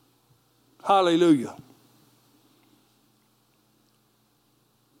 Hallelujah.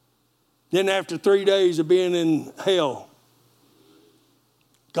 Then after 3 days of being in hell,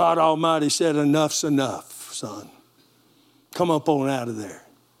 God Almighty said, enough's enough, son. Come up on out of there.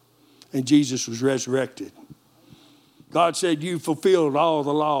 And Jesus was resurrected. God said, you fulfilled all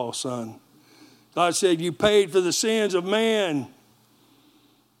the law, son. God said, you paid for the sins of man.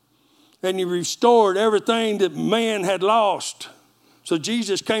 And you restored everything that man had lost. So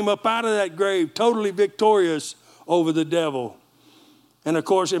Jesus came up out of that grave totally victorious over the devil. And of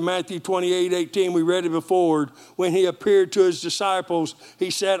course, in Matthew 28:18, we read it before, when he appeared to his disciples, he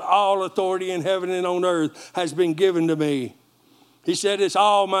said, all authority in heaven and on earth has been given to me. He said, it's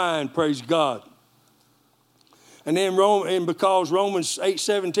all mine, praise God. And then because Romans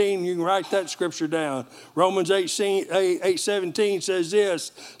 8:17, you can write that scripture down. Romans 8:17 says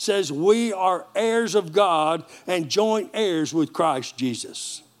this, says we are heirs of God and joint heirs with Christ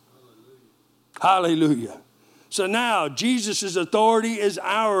Jesus. Hallelujah. Hallelujah. So now Jesus' authority is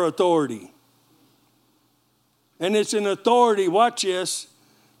our authority. And it's an authority, watch this,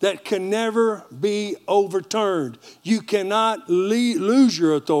 that can never be overturned. You cannot lose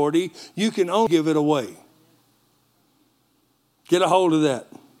your authority. You can only give it away. Get a hold of that.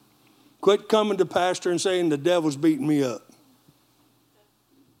 Quit coming to pastor and saying the devil's beating me up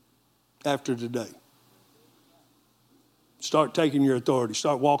after today. Start taking your authority.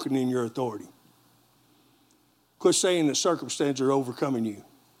 Start walking in your authority. Quit saying that circumstances are overcoming you.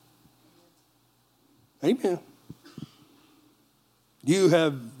 Amen. You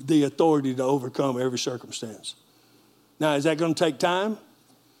have the authority to overcome every circumstance. Now, is that going to take time?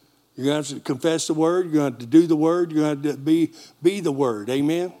 You're going to have to confess the word. You're going to have to do the word. You're going to have to be the word.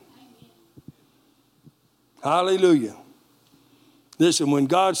 Amen? Hallelujah. Listen, when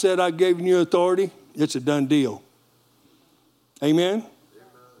God said, I've given you authority, it's a done deal. Amen?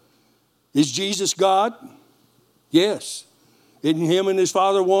 Is Jesus God? Yes. Isn't him and his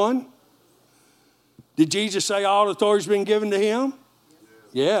Father one? Did Jesus say all authority has been given to him?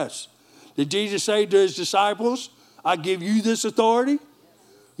 Yes. Did Jesus say to his disciples, I give you this authority?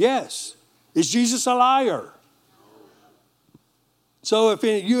 Yes. Is Jesus a liar? So if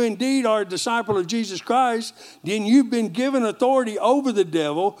you indeed are a disciple of Jesus Christ, then you've been given authority over the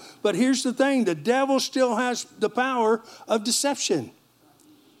devil. But here's the thing, the devil still has the power of deception.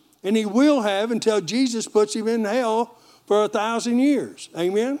 And he will have until Jesus puts him in hell for 1,000 years.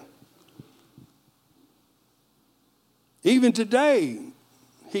 Amen? Even today,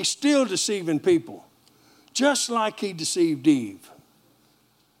 he's still deceiving people, just like he deceived Eve.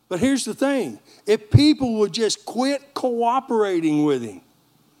 But here's the thing. If people would just quit cooperating with him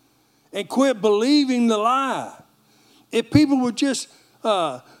and quit believing the lie, if people would just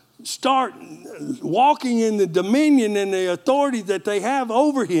start walking in the dominion and the authority that they have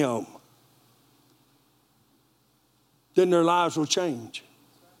over him, then their lives will change.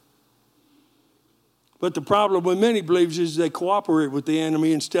 But the problem with many believers is they cooperate with the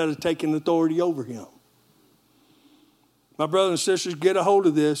enemy instead of taking authority over him. My brothers and sisters, get a hold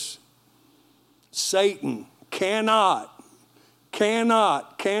of this. Satan cannot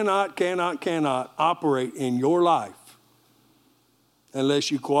operate in your life unless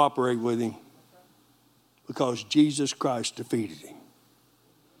you cooperate with him, because Jesus Christ defeated him.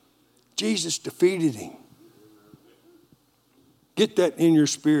 Jesus defeated him. Get that in your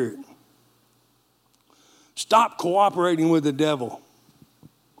spirit. Stop cooperating with the devil.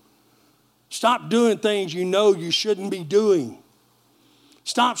 Stop doing things you know you shouldn't be doing.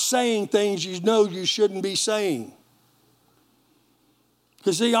 Stop saying things you know you shouldn't be saying.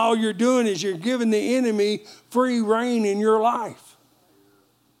 Because see, all you're doing is you're giving the enemy free reign in your life.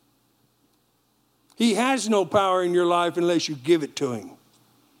 He has no power in your life unless you give it to him.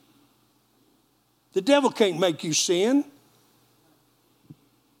 The devil can't make you sin.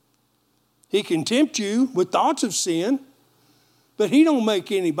 He can tempt you with thoughts of sin, but he don't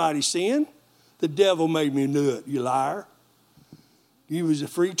make anybody sin. The devil made me do it, you liar. You was a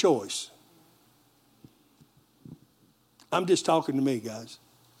free choice. I'm just talking to me, guys.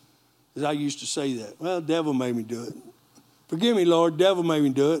 As I used to say that. Well, the devil made me do it. Forgive me, Lord, devil made me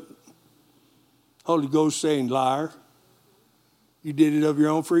do it. Holy Ghost saying, liar. You did it of your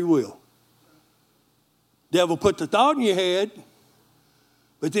own free will. Devil put the thought in your head,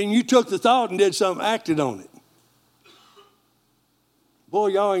 but then you took the thought and did something, acted on it. Boy,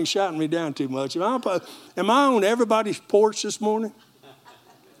 y'all ain't shouting me down too much. Am I on everybody's porch this morning?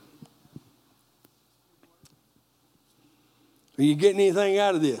 Are you getting anything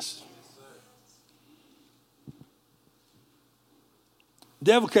out of this?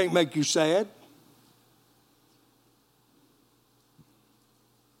 Devil can't make you sad.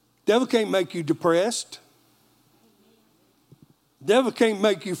 Devil can't make you depressed. Devil can't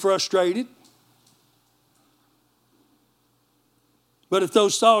make you frustrated. But if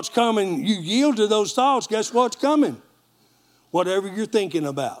those thoughts come and you yield to those thoughts, guess what's coming? Whatever you're thinking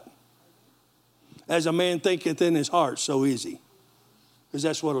about. As a man thinketh in his heart, so is he. Because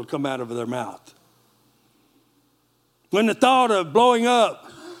that's what will come out of their mouth. When the thought of blowing up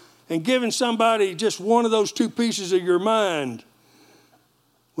and giving somebody just one of those two pieces of your mind,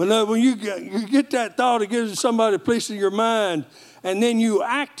 when you get that thought of giving somebody a piece of your mind and then you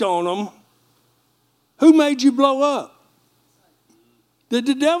act on them, who made you blow up? Did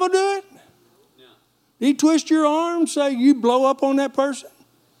the devil do it? No. Did he twist your arm, say you blow up on that person?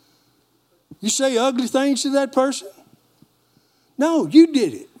 You say ugly things to that person? No, you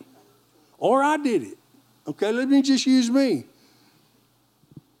did it. Or I did it. Okay, let me just use me.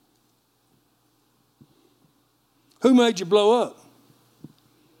 Who made you blow up?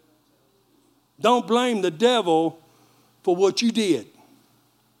 Don't blame the devil for what you did.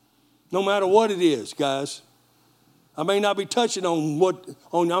 No matter what it is, guys. I may not be touching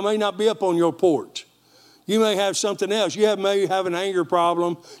I may not be up on your porch. You may have something else. May have an anger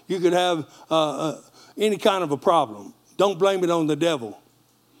problem. You could have any kind of a problem. Don't blame it on the devil.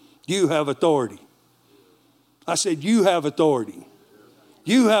 You have authority. I said you have authority.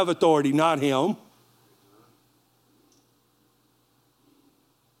 You have authority, not him.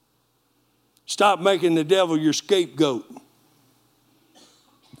 Stop making the devil your scapegoat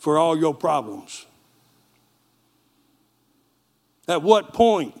for all your problems. At what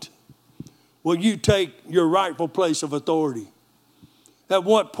point will you take your rightful place of authority? At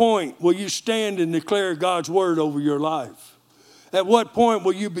what point will you stand and declare God's word over your life? At what point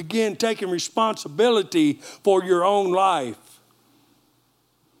will you begin taking responsibility for your own life?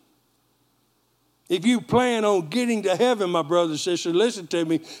 If you plan on getting to heaven, my brother and sister, listen to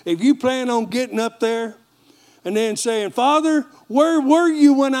me. If you plan on getting up there and then saying, Father, where were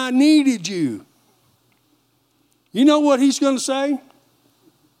you when I needed you? You know what he's going to say?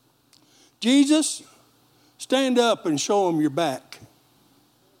 Jesus, stand up and show him your back.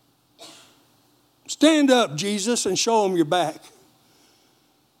 Stand up, Jesus, and show him your back.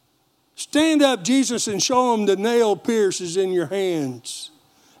 Stand up, Jesus, and show him the nail pierces in your hands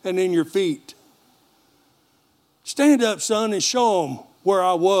and in your feet. Stand up, son, and show them where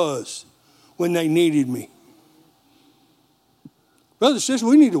I was when they needed me. Brothers and sisters,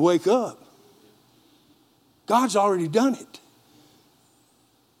 we need to wake up. God's already done it.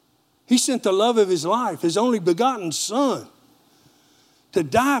 He sent the love of his life, his only begotten son, to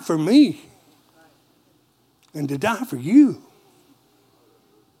die for me and to die for you.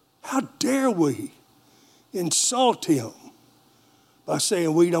 How dare we insult him by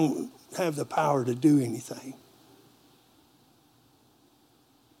saying we don't have the power to do anything?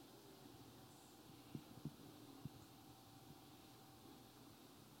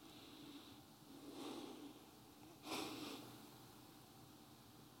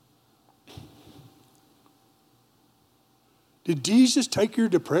 Did Jesus take your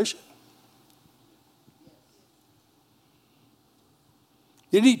depression?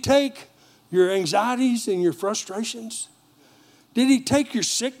 Did he take your anxieties and your frustrations? Did he take your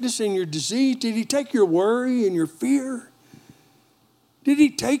sickness and your disease? Did he take your worry and your fear? Did he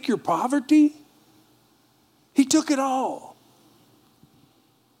take your poverty? He took it all.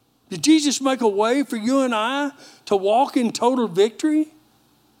 Did Jesus make a way for you and I to walk in total victory?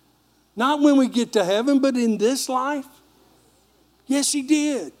 Not when we get to heaven, but in this life? Yes, he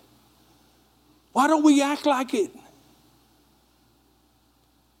did. Why don't we act like it?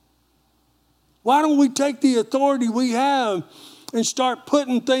 Why don't we take the authority we have and start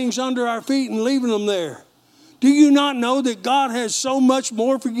putting things under our feet and leaving them there? Do you not know that God has so much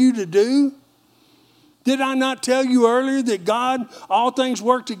more for you to do? Did I not tell you earlier that God, all things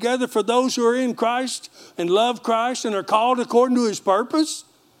work together for those who are in Christ and love Christ and are called according to his purpose?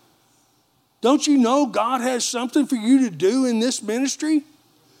 Don't you know God has something for you to do in this ministry?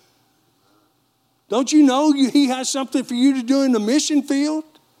 Don't you know he has something for you to do in the mission field?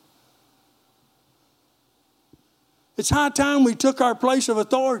 It's high time we took our place of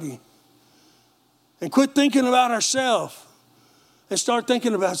authority and quit thinking about ourselves and start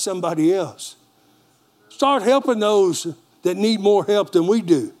thinking about somebody else. Start helping those that need more help than we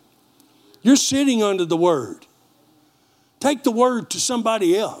do. You're sitting under the word. Take the word to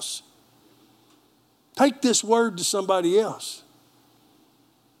somebody else. Take this word to somebody else.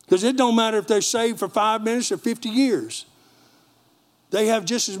 Because it don't matter if they're saved for 5 minutes or 50 years. They have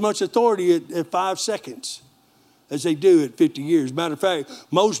just as much authority at 5 seconds as they do at 50 years. Matter of fact,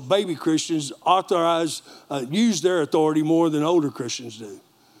 most baby Christians use their authority more than older Christians do.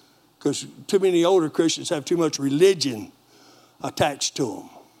 Because too many older Christians have too much religion attached to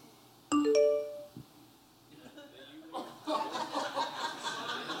them.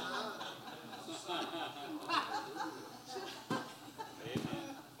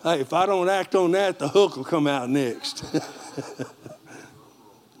 Hey, if I don't act on that, the hook will come out next.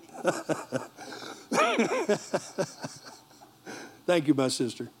 Thank you, my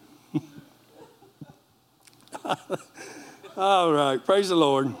sister. All right, praise the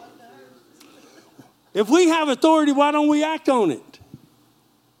Lord. If we have authority, why don't we act on it?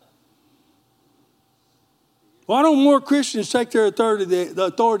 Why don't more Christians take their authority, the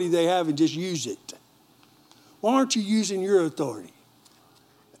authority they have, and just use it? Why aren't you using your authority?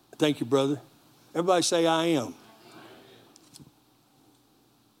 Thank you, brother. Everybody say, I am.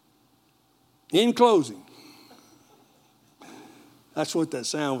 In closing. That's what that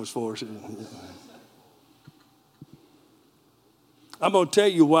sound was for. I'm going to tell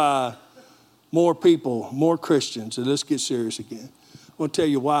you why more Christians, and let's get serious again. I'm going to tell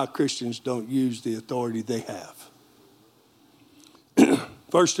you why Christians don't use the authority they have.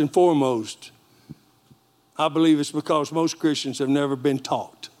 First and foremost, I believe it's because most Christians have never been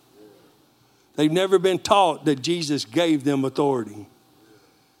taught. They've never been taught that Jesus gave them authority.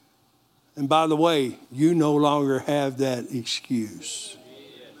 And by the way, you no longer have that excuse.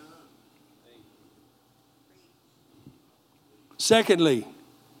 Secondly,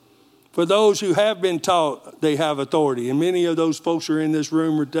 for those who have been taught they have authority, and many of those folks are in this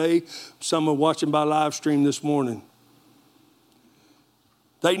room today, some are watching by live stream this morning.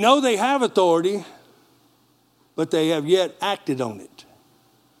 They know they have authority, but they have yet acted on it.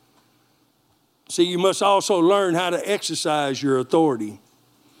 See, you must also learn how to exercise your authority.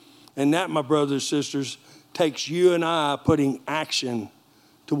 And that, my brothers and sisters, takes you and I putting action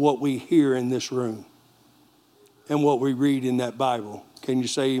to what we hear in this room and what we read in that Bible. Can you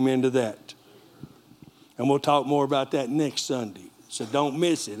say amen to that? And we'll talk more about that next Sunday. So don't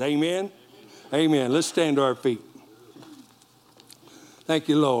miss it. Amen? Amen. Let's stand to our feet. Thank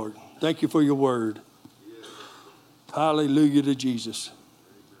you, Lord. Thank you for your word. Hallelujah to Jesus.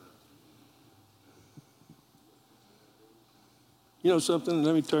 You know something?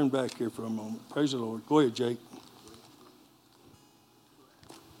 Let me turn back here for a moment. Praise the Lord. Go ahead, Jake.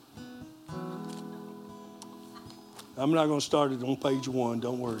 I'm not going to start it on page 1.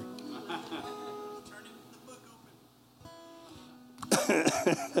 Don't worry.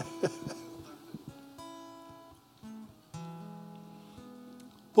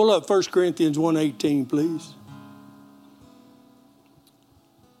 Pull up 1 Corinthians 1:18, please.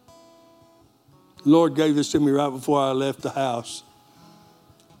 The Lord gave this to me right before I left the house.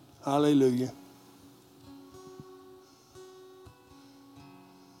 Hallelujah.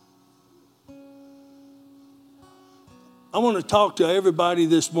 I want to talk to everybody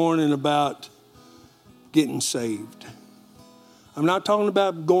this morning about getting saved. I'm not talking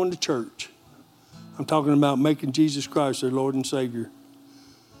about going to church. I'm talking about making Jesus Christ their Lord and Savior.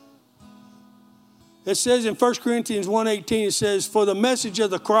 It says in 1 Corinthians 1:18, it says, for the message of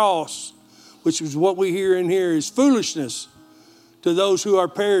the cross, which is what we hear in here, is foolishness to those who are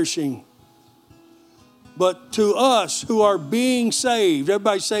perishing. But to us who are being saved,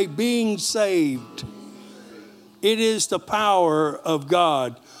 everybody say being saved. It is the power of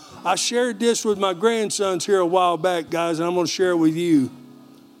God. I shared this with my grandsons here a while back, guys, and I'm going to share it with you.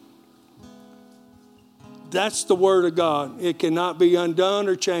 That's the word of God. It cannot be undone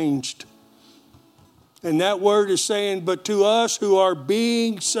or changed. And that word is saying, but to us who are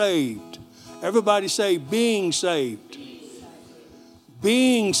being saved. Everybody say being saved.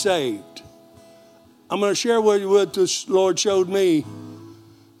 Being saved. I'm going to share with you what the Lord showed me.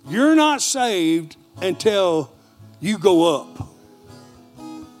 You're not saved until you go up.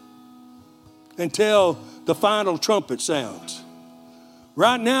 Until the final trumpet sounds.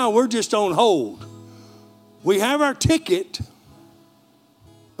 Right now, we're just on hold. We have our ticket.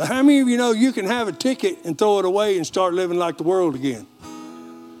 But how many of you know you can have a ticket and throw it away and start living like the world again?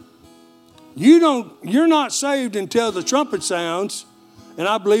 You're not saved until the trumpet sounds, and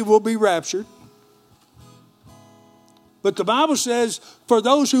I believe we'll be raptured. But the Bible says, for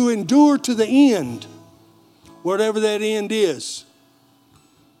those who endure to the end, whatever that end is.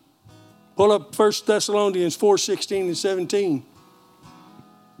 Pull up 1 Thessalonians 4:16 and 17.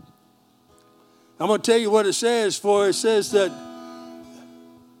 I'm going to tell you what it says, for it says that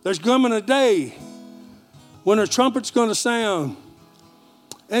there's coming a day when a trumpet's going to sound,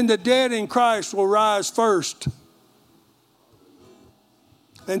 and the dead in Christ will rise first.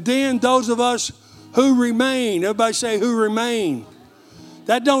 And then those of us who remain, everybody say who remain.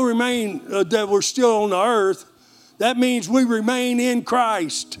 That don't remain that we're still on the earth. That means we remain in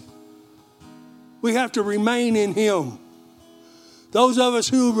Christ. We have to remain in Him. Those of us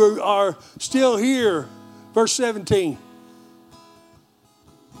who are still here, verse 17.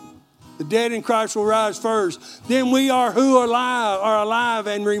 The dead in Christ will rise first. Then we are who are alive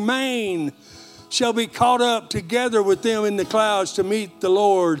and remain shall be caught up together with them in the clouds to meet the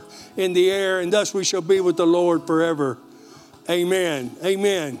Lord in the air, and thus we shall be with the Lord forever. Amen.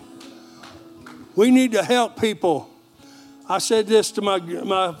 Amen. We need to help people. I said this to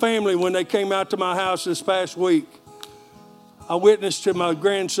my family when they came out to my house this past week. I witnessed to my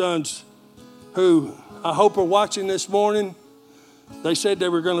grandsons who I hope are watching this morning. They said they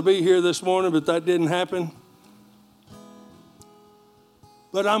were going to be here this morning, but that didn't happen.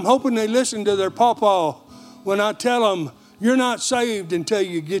 But I'm hoping they listen to their pawpaw when I tell them, you're not saved until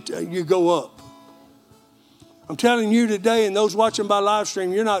you go up. I'm telling you today, and those watching by live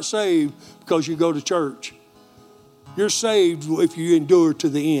stream, you're not saved because you go to church. You're saved if you endure to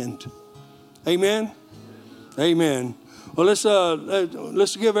the end. Amen? Amen. Well,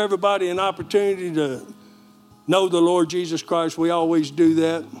 let's give everybody an opportunity to know the Lord Jesus Christ. We always do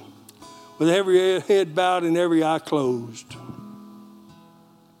that with every head bowed and every eye closed.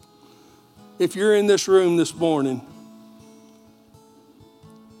 If you're in this room this morning,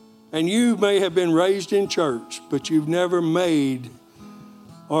 and you may have been raised in church, but you've never made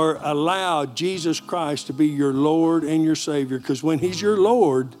or allowed Jesus Christ to be your Lord and your Savior, because when He's your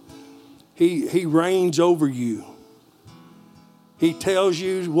Lord, He reigns over you. He tells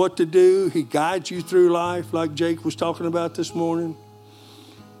you what to do. He guides you through life, like Jake was talking about this morning.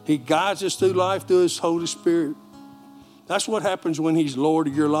 He guides us through life through His Holy Spirit. That's what happens when He's Lord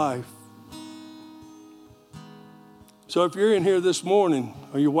of your life. So if you're in here this morning,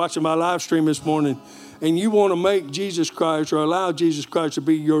 or you're watching my live stream this morning, and you want to make Jesus Christ or allow Jesus Christ to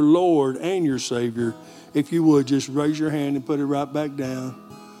be your Lord and your Savior, if you would, just raise your hand and put it right back down.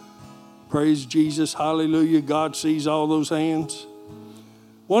 Praise Jesus. Hallelujah. God sees all those hands.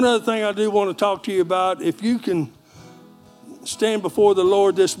 One other thing I do want to talk to you about, if you can stand before the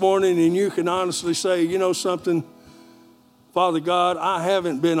Lord this morning and you can honestly say, you know something, Father God, I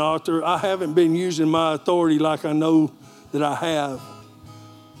haven't been using my authority like I know that I have.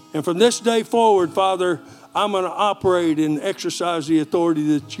 And from this day forward, Father, I'm going to operate and exercise the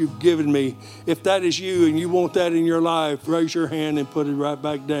authority that you've given me. If that is you and you want that in your life, raise your hand and put it right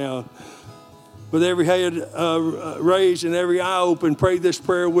back down. With every head raised and every eye open, pray this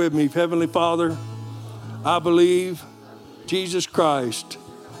prayer with me. Heavenly Father, I believe Jesus Christ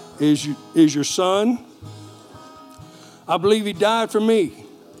is your Son. I believe He died for me.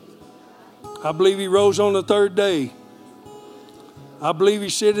 I believe He rose on the third day. I believe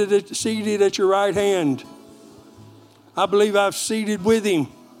He's seated at your right hand. I believe I've seated with Him.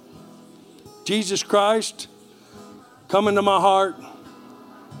 Jesus Christ, come into my heart.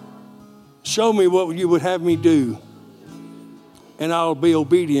 Show me what you would have me do, and I'll be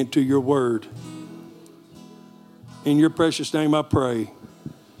obedient to your word. In your precious name I pray.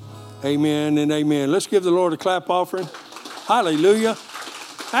 Amen and amen. Let's give the Lord a clap offering. Hallelujah.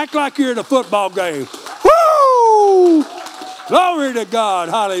 Act like you're at a football game. Woo! Glory to God.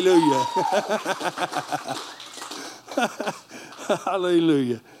 Hallelujah.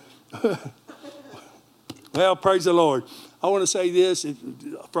 Hallelujah. Well, praise the Lord. I want to say this.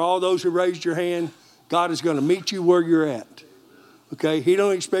 For all those who raised your hand, God is going to meet you where you're at. Okay? He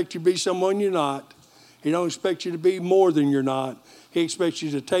don't expect you to be someone you're not. He don't expect you to be more than you're not. He expects you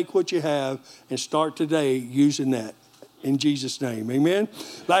to take what you have and start today using that. In Jesus' name. Amen.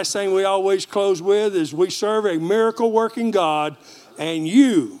 Last thing we always close with is we serve a miracle-working God, and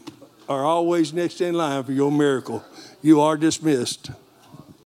you are always next in line for your miracle. You are dismissed.